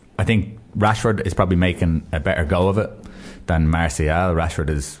I think Rashford is probably making a better go of it than Martial. Rashford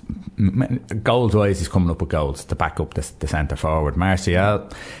is, goals wise, he's coming up with goals to back up the centre forward. Martial,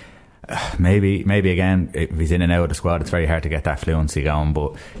 maybe again, if he's in and out of the squad, it's very hard to get that fluency going,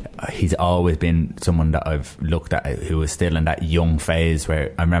 but he's always been someone that I've looked at who was still in that young phase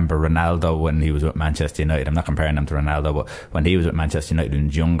where I remember Ronaldo when he was with Manchester United. I'm not comparing him to Ronaldo, but when he was with Manchester United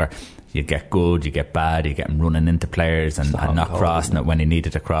and younger, you get good, you get bad, you get him running into players and not crossing it when he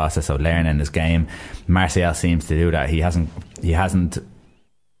needed to cross it, so learning his game. Martial seems to do that. He hasn't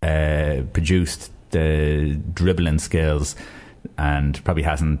produced the dribbling skills and probably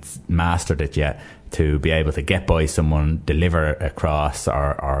hasn't mastered it yet to be able to get by someone, deliver a cross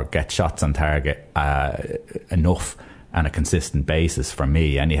or get shots on target enough on a consistent basis, for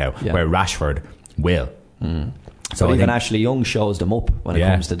me anyhow, where Rashford will. So even Ashley Young shows them up when it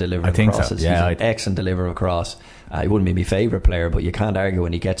comes to delivering crosses. So. Yeah, he's an excellent deliverer of cross. He wouldn't be my favourite player, but you can't argue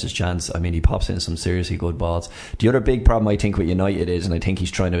when he gets his chance. I mean, he pops in some seriously good balls. The other big problem I think with United is, and I think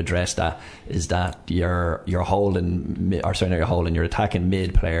he's trying to address that, is that your attacking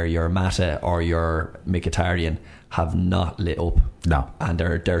mid player, your Mata or your Mkhitaryan, have not lit up. No. And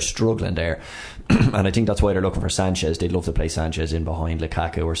they're struggling there. And I think that's why they're looking for Sanchez. They'd love to play Sanchez in behind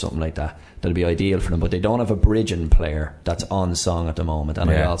Lukaku or something like that. That'll be ideal for them, but they don't have a bridging player that's on song at the moment, and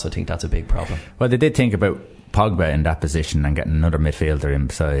I also think that's a big problem. Well, they did think about Pogba in that position and getting another midfielder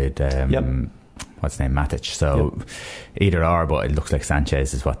inside what's his name, Matic. So either or, but it looks like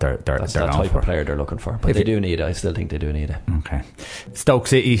Sanchez is what they're that's that type of player they're looking for. But they do need it. I still think they do need it. Okay. Stoke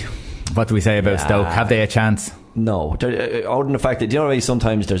City, what do we say about Stoke? Have they a chance? No, other than the fact that, you know,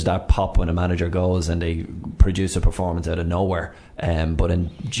 sometimes there's that pop when a manager goes and they produce a performance out of nowhere, but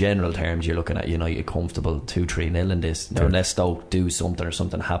in general terms you're looking at United comfortable 2-3-0 in this. Now, unless Stoke do something or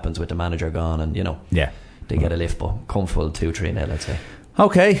something happens with the manager gone and they get a lift, but comfortable 2-3-0 I'd say.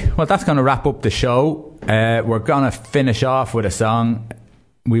 Okay, well that's going to wrap up the show. We're going to finish off with a song.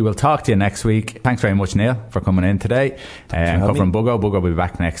 We will talk to you next week. Thanks very much, Neil, for coming in today and covering Buggo. Buggo will be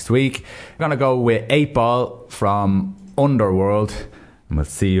back next week. We're going to go with 8 Ball from Underworld, and we'll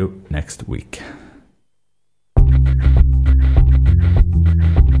see you next week.